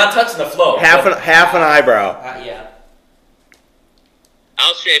 Okay, I'm not touching the flow. Half an eyebrow. Yeah.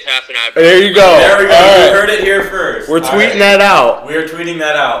 I'll shave half an eyebrow. There you go. There we go. All You right. heard it here first. We're tweeting that out. We are tweeting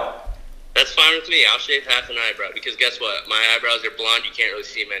that out. That's fine with me. I'll shave half an eyebrow because guess what? My eyebrows are blonde. You can't really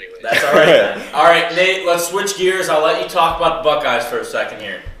see them anyway. That's all right then. All right, Nate, let's switch gears. I'll let you talk about the Buckeyes for a second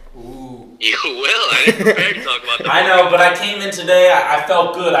here. Ooh. You will. I didn't prepare to talk about that. I know, but I came in today. I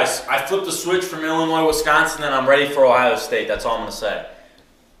felt good. I flipped the switch from Illinois, Wisconsin, and I'm ready for Ohio State. That's all I'm going to say.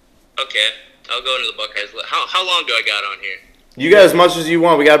 Okay. I'll go into the Buckeyes. How long do I got on here? You got as much as you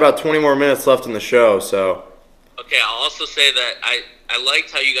want. We got about 20 more minutes left in the show, so. Okay, I'll also say that I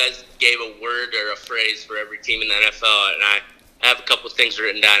liked how you guys gave a word or a phrase for every team in the NFL, and I have a couple of things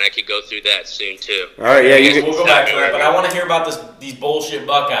written down. I could go through that soon, too. All right, yeah. We'll go back to it, but I want to hear about these bullshit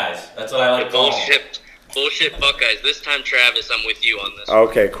Buckeyes. That's what I like to call them. Bullshit Buckeyes. This time, Travis, I'm with you on this.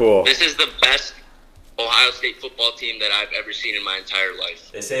 Okay, cool. This is the best Ohio State football team that I've ever seen in my entire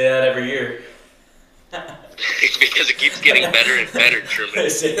life. They say that every year. It's because it keeps getting better and better, Truman. They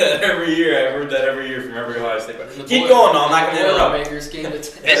say that every year. I've heard that every year from every Ohio State. Keep going, though. I'm not going to interrupt. This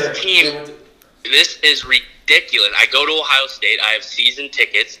team, this is ridiculous. I go to Ohio State. I have season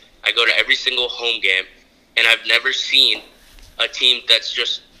tickets. I go to every single home game, and I've never seen a team that's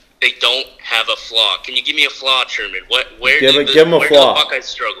just, they don't have a flaw. Can you give me a flaw, Truman? Where Give do him a the flaw. Buckeyes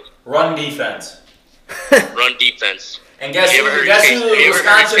struggle? Run defense. Run defense. And guess who You ever the heard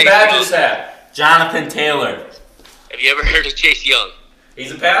Wisconsin Chase Badgers Young? have? Jonathan Taylor. Have you ever heard of Chase Young?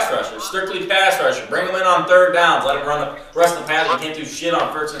 He's a pass rusher, strictly pass rusher. Bring him in on third downs. Let him run the rest of the pass. He can't do shit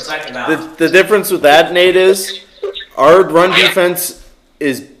on first and second downs. The difference with that, Nate, is our run defense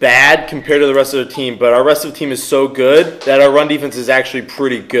is bad compared to the rest of the team, but our rest of the team is so good that our run defense is actually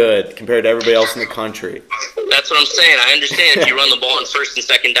pretty good compared to everybody else in the country. That's what I'm saying. I understand if you run the ball on first and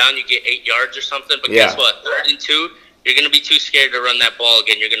second down, you get 8 yards or something. But guess what? 3rd and 2, you're going to be too scared to run that ball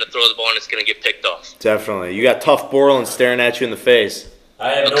again. You're going to throw the ball and it's going to get picked off. Definitely. You got Tough Borland staring at you in the face.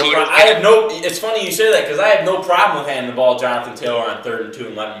 It's funny you say that because I have no problem with handing the ball to Jonathan Taylor on 3rd and 2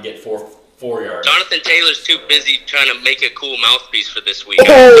 and letting him get 4 yards. Jonathan Taylor's too busy trying to make a cool mouthpiece for this week.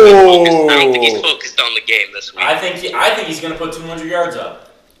 Oh! I don't think he's focused on the game this week. I think he's going to put 200 yards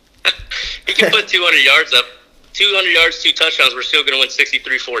up. He can put 200 yards up. 200 yards, 2 touchdowns. We're still going to win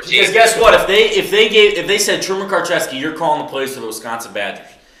 63-14. Because guess what? If they said Truman Karcheski, you're calling the plays for the Wisconsin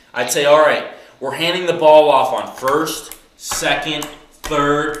Badgers, I'd say, all right, we're handing the ball off on 1st, 2nd,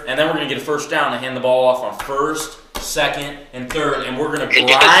 3rd, and then we're going to get a first down and hand the ball off on 1st, 2nd, and 3rd, and we're going to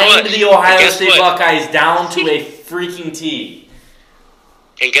grind the Ohio State Buckeyes down to a freaking T.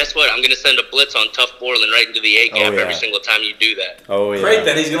 And guess what? I'm going to send a blitz on Tough Borland right into the A gap every single time you do that. Oh, yeah. Great,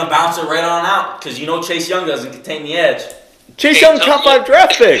 then he's going to bounce it right on out because you know Chase Young doesn't contain the edge. Chase Young, top 5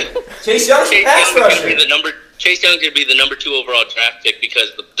 draft pick. Chase Young's a pass rusher. Chase Young could be the number 2 overall draft pick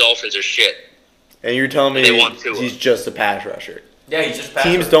because the Dolphins are shit. And you're telling me he's he's just a pass rusher. Yeah, he's just pass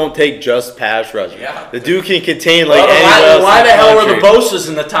Teams rusher. don't take just pass rushers. Yeah. The dude can contain like anyone else. Why in the hell were country. the Bosa's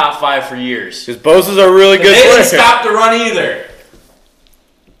in the top 5 for years? Because Bosa's are really good They didn't players. stop the run either.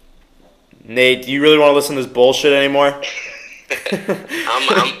 Nate, do you really want to listen to this bullshit anymore? I'm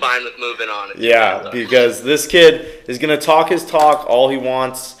fine with moving on. Yeah, because this kid is going to talk his talk all he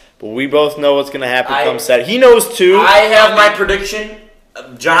wants, but we both know what's going to happen come Saturday. He knows too. I have my prediction.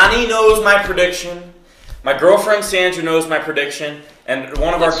 Johnny knows my prediction. My girlfriend Sandra knows my prediction. And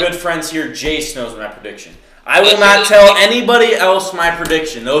one of our good friends here, Jace, knows my prediction. I will not tell anybody else my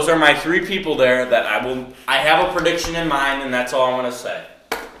prediction. Those are my 3 people there that I have a prediction in mind, and that's all I'm going to say.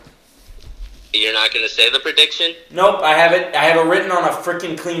 You're not going to say the prediction? Nope, I have it. I have it written on a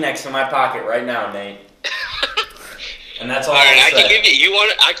freaking Kleenex in my pocket right now, Nate. And that's all. All right, I'm I can give you.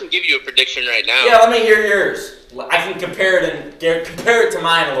 I can give you a prediction right now. Yeah, let me hear yours. I can compare it to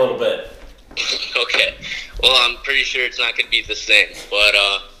mine a little bit. Okay. Well, I'm pretty sure it's not going to be the same, but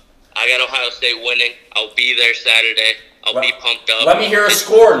I got Ohio State winning. I'll be there Saturday. I'll be pumped up. Let me hear a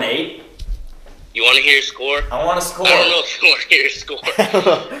score, Nate. You want to hear a score? I want a score. I don't know if you want to hear a score.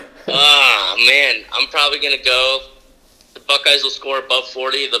 Man, I'm probably going to go. The Buckeyes will score above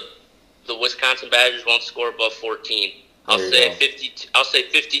 40. The Wisconsin Badgers won't score above 14. I'll say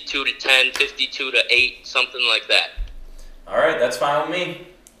 52 to 10, 52 to 8, something like that. All right, that's fine with me.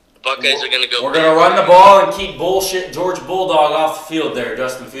 The Buckeyes are going to go. We're going to run the ball and keep bullshit George Bulldog off the field there,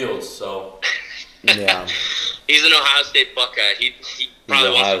 Justin Fields. So Yeah. He's an Ohio State Buckeye. He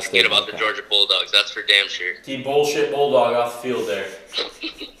probably wants to forget about the Georgia Bulldogs. That's for damn sure. Keep bullshit Bulldog off the field there.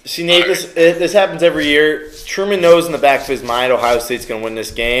 See, Nate, this happens every year. Truman knows in the back of his mind Ohio State's going to win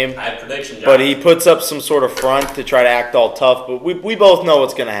this game. I have prediction, John. But he puts up some sort of front to try to act all tough. But we both know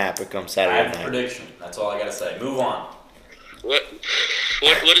what's going to happen come I Saturday have a night. prediction. That's all I got to say. Move on. What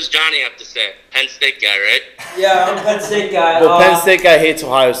does Johnny have to say? Penn State guy, right? Yeah, I'm a Penn State guy. Well, Penn State guy hates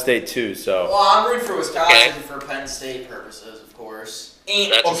Ohio State too, so. Well, I'm rooting for Wisconsin for Penn State purposes, of course.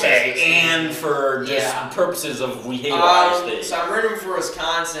 And for just purposes of we hate Ohio State. So I'm rooting for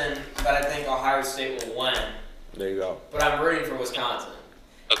Wisconsin, but I think Ohio State will win. There you go. But I'm rooting for Wisconsin.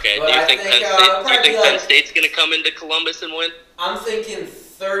 Okay. But Do you I think think, Penn State's going to come into Columbus and win? I'm thinking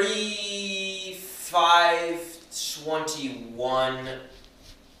 35-21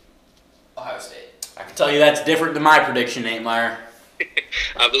 Ohio State. I can tell you that's different than my prediction, Nate Meyer.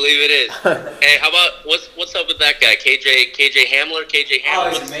 I believe it is. Hey, how about what's up with that guy, KJ Hamler? KJ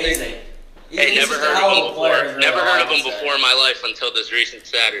Hamler. Oh, he's amazing. Hey, never heard of him before. Never heard of him before in my life until this recent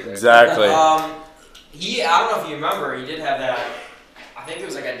Saturday. Exactly. I don't know if you remember, he did have that. I think it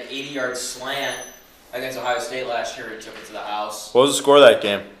was like an 80-yard slant against Ohio State last year. He took it to the house. What was the score of that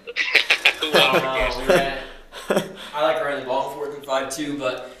game? Who I won don't the know. game? We ran, I like running the ball 4th and 5 too,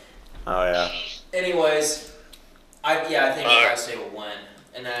 but Oh, yeah. anyways, I think Ohio State will win.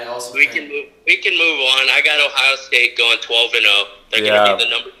 And I also We can move on. I got Ohio State going 12-0. They're going to be the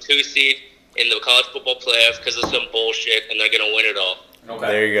number 2 seed in the college football playoff because of some bullshit, and they're going to win it all. Okay.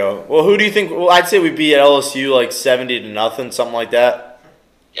 There you go. Well, who do you think? Well, I'd say we beat LSU like 70-0, something like that.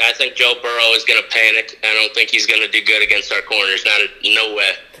 Yeah, I think Joe Burrow is going to panic. I don't think he's going to do good against our corners. No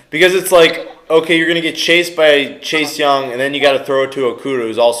way. Because it's like, okay, you're going to get chased by Chase Young, and then you got to throw it to Okuda,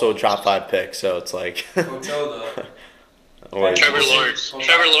 who's also a top 5 pick. So it's like, Ocho, though. Oh, wait. Trevor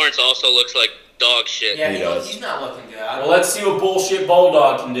Lawrence also looks like dog shit. Yeah, He does. he's not looking good. Well, let's see what bullshit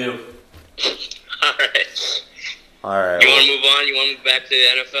Bulldog can do. All right. All right. You want to move on? You want to move back to the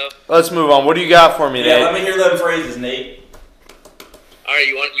NFL? Let's move on. What do you got for me, Yeah, Nate? let me hear them phrases, Nate. All right.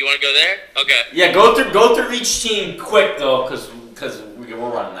 You want to go there? Okay. Yeah, go through each team quick though, because we're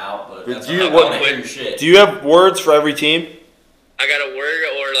running out. But that's Do you- I what- want to hear your shit. Do you have words for every team? I got a word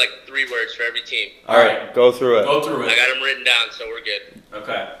or like 3 words for every team. All right, go through it. Go through I it. got them written down, so we're good.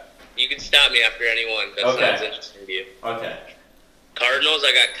 Okay. You can stop me after any one. That Okay. sounds interesting to you. Okay. Cardinals,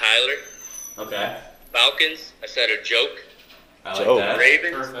 I got Kyler. Okay. Falcons, I said a joke. I like Joke. that.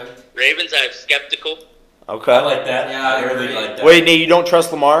 Perfect. Ravens, I have skeptical. Okay. I like that. Yeah, I really agree. like that. Wait, Nate, you don't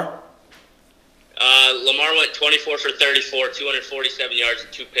trust Lamar? Lamar went 24 for 34, 247 yards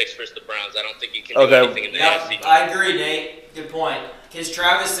and 2 picks versus the Browns. I don't think you can Okay. do anything in the Yeah, AFC. I agree, Nate. Good point. Because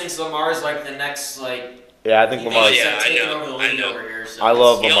Travis thinks Lamar is like the next Yeah, I think he Lamar. thinks yeah, he's I taking know, over the I league know. over here. So I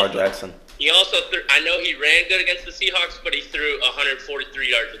love it's- Lamar Jackson. He also I know he ran good against the Seahawks, but he threw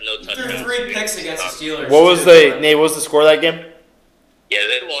 143 yards with no He touchdowns. threw 3 picks against the Steelers. What was too. Nate? What was the score of that game? Yeah,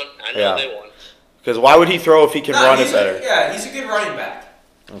 they won. I know Yeah. they won. Because why would he throw if he can No, run it he's better? Yeah, he's a good running back.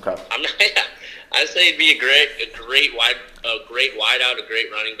 Okay. I'm not. I'd say he'd be a great wide out, a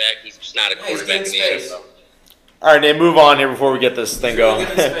great running back. He's just not a Yeah, he's quarterback in good the in space. NFL. All right, Nate, move on here before we get this thing He's going.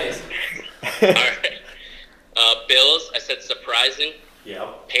 really good in space. All right. Bills, I said surprising.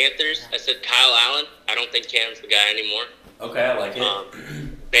 Yep. Panthers, I said Kyle Allen. I don't think Cam's the guy anymore. Okay, I like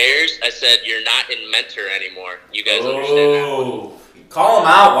it. Bears, I said you're not in mentor anymore. You guys understand that? Oh, call him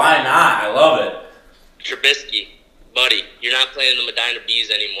out. Why not? I love it. Trubisky, buddy, you're not playing the Medina Bees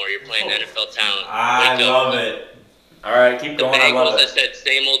anymore. You're playing NFL talent. I Wake up. love it. All right, keep The going. I love Bengals, I it. said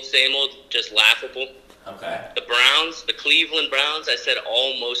same old, just laughable. Okay. The Browns, the Cleveland Browns, I said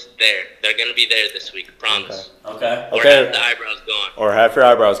almost there. They're going to be there this week, promise. Okay. Or Okay. have the eyebrows gone. Or half your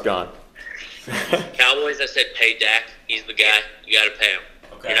eyebrows gone. Cowboys, I said pay Dak. He's the guy. You got to pay him.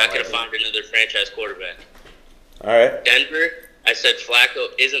 Okay. You're not I going like to find another franchise quarterback. All right. Denver, I said Flacco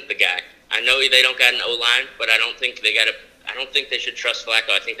isn't the guy. I know they don't got an O-line, but I don't think they should trust Flacco.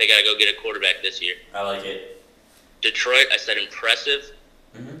 I think they got to go get a quarterback this year. I like it. Detroit, I said impressive.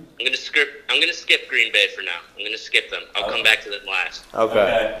 Mhm. I'm gonna skip Green Bay for now. I'm gonna skip them. I'll come back to them last.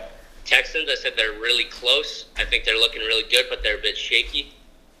 Okay. Texans, I said they're really close. I think they're looking really good, but they're a bit shaky.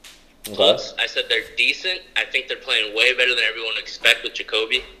 Okay. Colts, I said they're decent. I think they're playing way better than everyone would expect with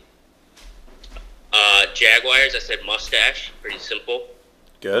Jacoby. Jaguars, I said mustache. Pretty simple.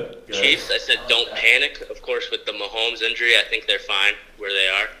 Good. Good. Chiefs, I said I like don't that. panic. Of course, with the Mahomes injury, I think they're fine where they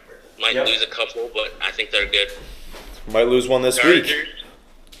are. Might Yep. lose a couple, but I think they're good. Might lose one this week.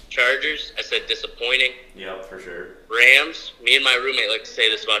 Chargers, I said disappointing. Yep, for sure. Rams, me and my roommate like to say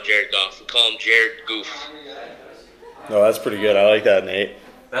this about Jared Goff. We call him Jared Goof. No, that's pretty good. I like that, Nate.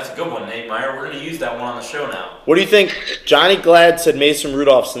 That's a good one, Nate Meyer. We're gonna use that one on the show now. What do you think? Johnny Glad said Mason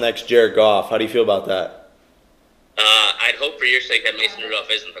Rudolph's the next Jared Goff. How do you feel about that? I'd hope for your sake that Mason Rudolph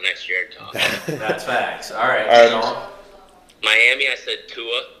isn't the next Jared Goff. That's facts. All right. All keep right. going. Miami, I said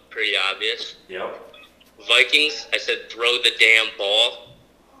Tua. Pretty obvious. Yep. Vikings, I said throw the damn ball.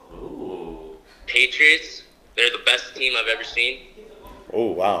 Ooh. Patriots, they're the best team I've ever seen. Oh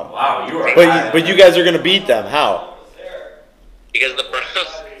wow. Wow, you are. But you guys are gonna beat them. How? Because the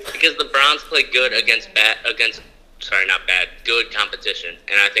Browns play good good competition,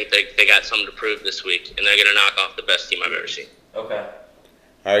 and I think they got something to prove this week, and they're gonna knock off the best team I've ever seen. Okay.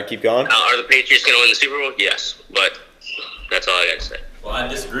 All right, keep going. Now, are the Patriots gonna win the Super Bowl? Yes, but that's all I got to say. Well, I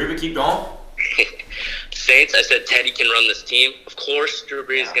disagree, but keep going. Saints, I said Teddy can run this team. Of course, Drew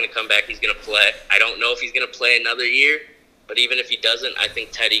Brees is going to come back. He's going to play. I don't know if he's going to play another year, but even if he doesn't, I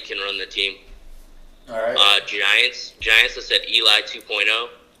think Teddy can run the team. All right. Giants, I said Eli 2.0.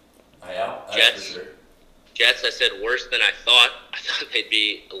 Yeah, that's Jets. for sure. Jets, I said worse than I thought. I thought they'd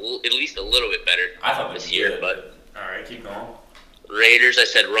be at least a little bit better I thought this they'd be year, good. but All right, keep going. Raiders, I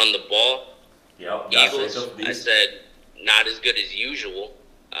said run the ball. Yep. Eagles, I said not as good as usual.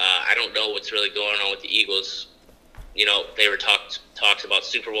 I don't know what's really going on with the Eagles. You know, they were talks about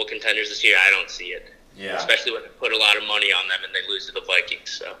Super Bowl contenders this year. I don't see it, Yeah. especially when they put a lot of money on them and they lose to the Vikings.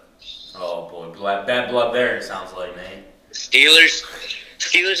 So Oh boy, bad blood there. It sounds like, Nate.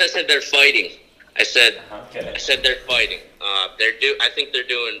 Steelers, I said they're fighting. I said Okay. they're fighting. I think they're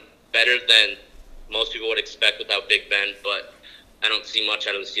doing better than most people would expect without Big Ben, but I don't see much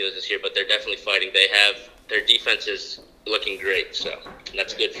out of the Steelers this year. But they're definitely fighting. Their defense is looking great, so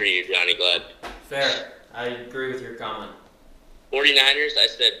that's good for you, Johnny Glad. Fair. I agree with your comment. 49ers, I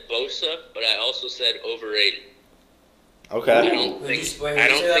said Bosa, but I also said overrated. I Okay. don't think. Wait, I who'd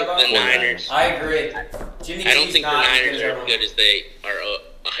don't you say think that the about? Niners. I agree. Jimmy I don't G's think the not as Niners good are as as everyone. good as they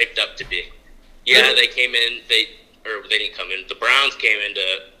are hyped up to be. Yeah, they came in. They didn't come in. The Browns came into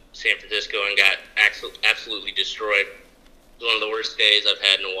San Francisco and got absolutely destroyed. It was one of the worst days I've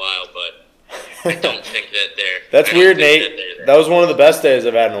had in a while, but I don't think that they're. That's I don't weird, think Nate. That was one of the best days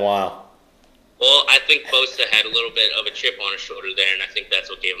I've had in a while. Well, I think Bosa had a little bit of a chip on his shoulder there, and I think that's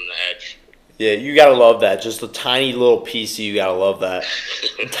what gave him the edge. Yeah, you gotta love that. Just a tiny little piece. You gotta love that.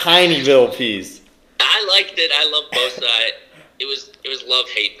 Tiny little piece. I liked it. I love Bosa. It was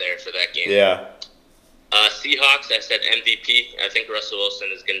love-hate there for that game. Yeah. Seahawks, I said MVP. I think Russell Wilson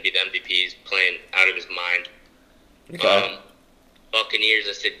is going to be the MVP. He's playing out of his mind. Okay. Buccaneers,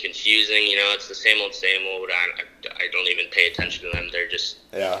 I said confusing. You know, it's the same old, same old. I don't even pay attention to them. They're just.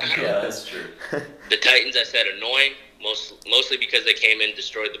 Yeah. I don't Yeah, know. that's true. The Titans, I said annoying. Mostly because they came in,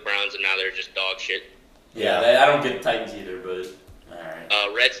 destroyed the Browns, and now they're just dog shit. Yeah, I don't get the Titans either, but all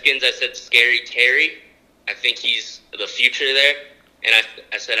right. Redskins, I said scary Terry. I think he's the future there. And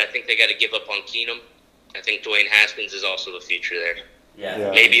I said I think they got to give up on Keenum. I think Dwayne Haskins is also the future there.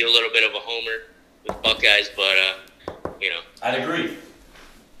 Yeah. Maybe a little bit of a homer with Buckeyes, but you know. I'd agree.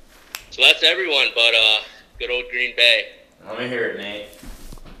 So that's everyone, but good old Green Bay Let me hear it, Nate.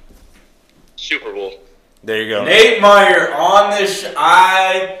 Super Bowl. There you go. Nate Meyer on this.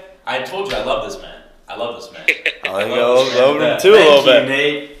 I told you I love this man. I love this man. I love this love man. him too a little Thank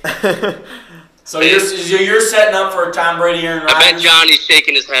bit. you, Nate. So you're setting up for Tom Brady, Aaron I bet Rodgers. Johnny's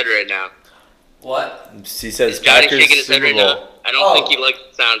shaking his head right now. What? He says Is Johnny Packers shaking his head Super right Bowl. now? I don't think he likes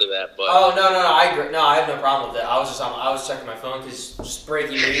the sound of that, but Oh no, I agree. No, I have no problem with it. I was checking my phone because just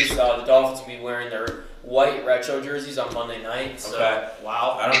breaking news. The Dolphins will be wearing their white retro jerseys on Monday night. So, Okay.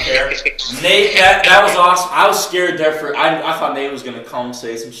 wow. I don't care. Nate, that was awesome. I was scared there for. I thought Nate was gonna come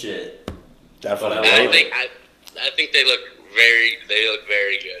say some shit. Definitely. But I love think I think they look very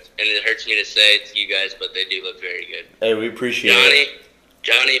good, and it hurts me to say it to you guys, but they do look very good. Hey, we appreciate it.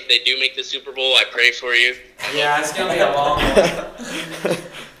 Johnny, if they do make the Super Bowl, I pray for you. Yeah, it's gonna be a long one.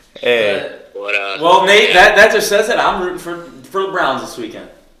 Hey. But, Well, Nate, yeah. that just says it. I'm rooting for the Browns this weekend.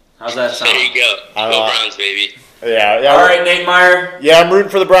 How's that sound? There you go. I Go don't know. Browns, baby. Yeah. All right, Nate Meyer. Yeah, I'm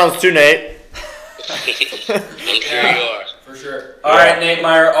rooting for the Browns too, Nate. I'm sure Yeah. you are. For sure. All right, Nate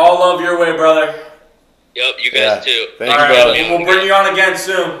Meyer. All love your way, brother. Yep, you Yeah. guys too. Thank All you, right, brother. and we'll bring you on again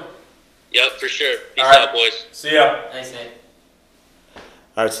soon. Yep, for sure. Peace All right. out, boys. See ya. Thanks, Nate.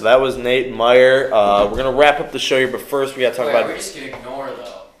 All right, so that was Nate Meyer. We're gonna wrap up the show here, but first we gotta talk Wait, about. we're just gonna ignore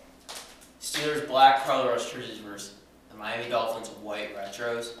though. Steelers black color rush jerseys versus the Miami Dolphins white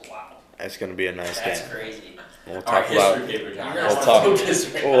retros. Wow, It's gonna be a nice that's game. crazy. We'll All talk right, about. history paper time. You're We'll gonna talk- focus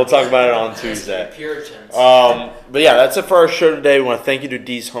right We'll now. talk about it on That's Tuesday. Puritans. But yeah, that's it for our show today. We want to thank you to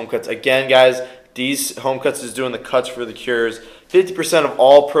D's Home Cuts again, guys. D's Home Cuts is doing the cuts for the cures. 50% of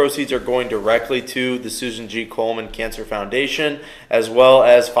all proceeds are going directly to the Susan G. Komen Cancer Foundation, as well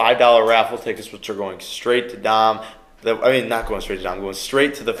as $5 raffle tickets, which are going straight to Dom. Not going straight to Dom, going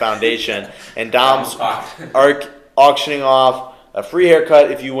straight to the foundation. And Dom's are auctioning off a free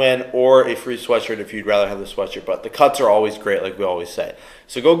haircut if you win, or a free sweatshirt if you'd rather have the sweatshirt. But the cuts are always great, like we always say.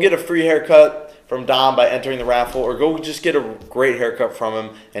 So go get a free haircut from Dom by entering the raffle, or go just get a great haircut from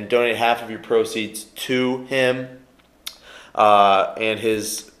him and donate half of your proceeds to him and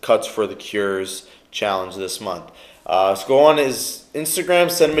his Cuts for the Cures challenge this month. So go on his Instagram,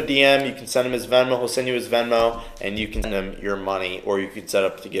 send him a DM. You can send him his Venmo. He'll send you his Venmo, and you can send him your money, or you can set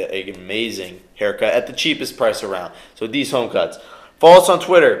up to get an amazing haircut at the cheapest price around. So these Home Cuts. Follow us on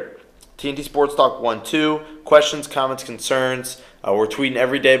Twitter, TNT Sports Talk 12. Questions, comments, concerns. We're tweeting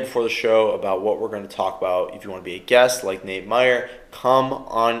every day before the show about what we're going to talk about. If you want to be a guest like Nate Meyer,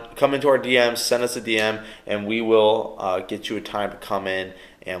 come into our DMs, send us a DM, and we will get you a time to come in,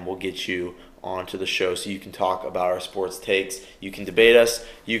 and we'll get you onto the show so you can talk about our sports takes. You can debate us.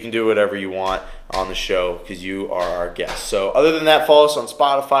 You can do whatever you want on the show because you are our guest. So other than that, follow us on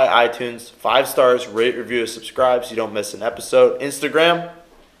Spotify, iTunes, 5 stars, rate, review, subscribe so you don't miss an episode. Instagram,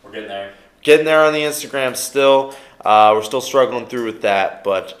 We're getting there. getting there on the Instagram still. We're still struggling through with that.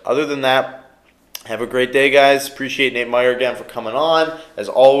 But other than that, have a great day, guys. Appreciate Nate Meyer again for coming on. As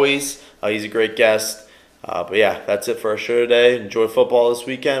always, he's a great guest. But yeah, that's it for our show today. Enjoy football this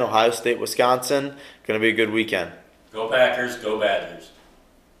weekend. Ohio State, Wisconsin. Going to be a good weekend. Go Packers. Go Badgers.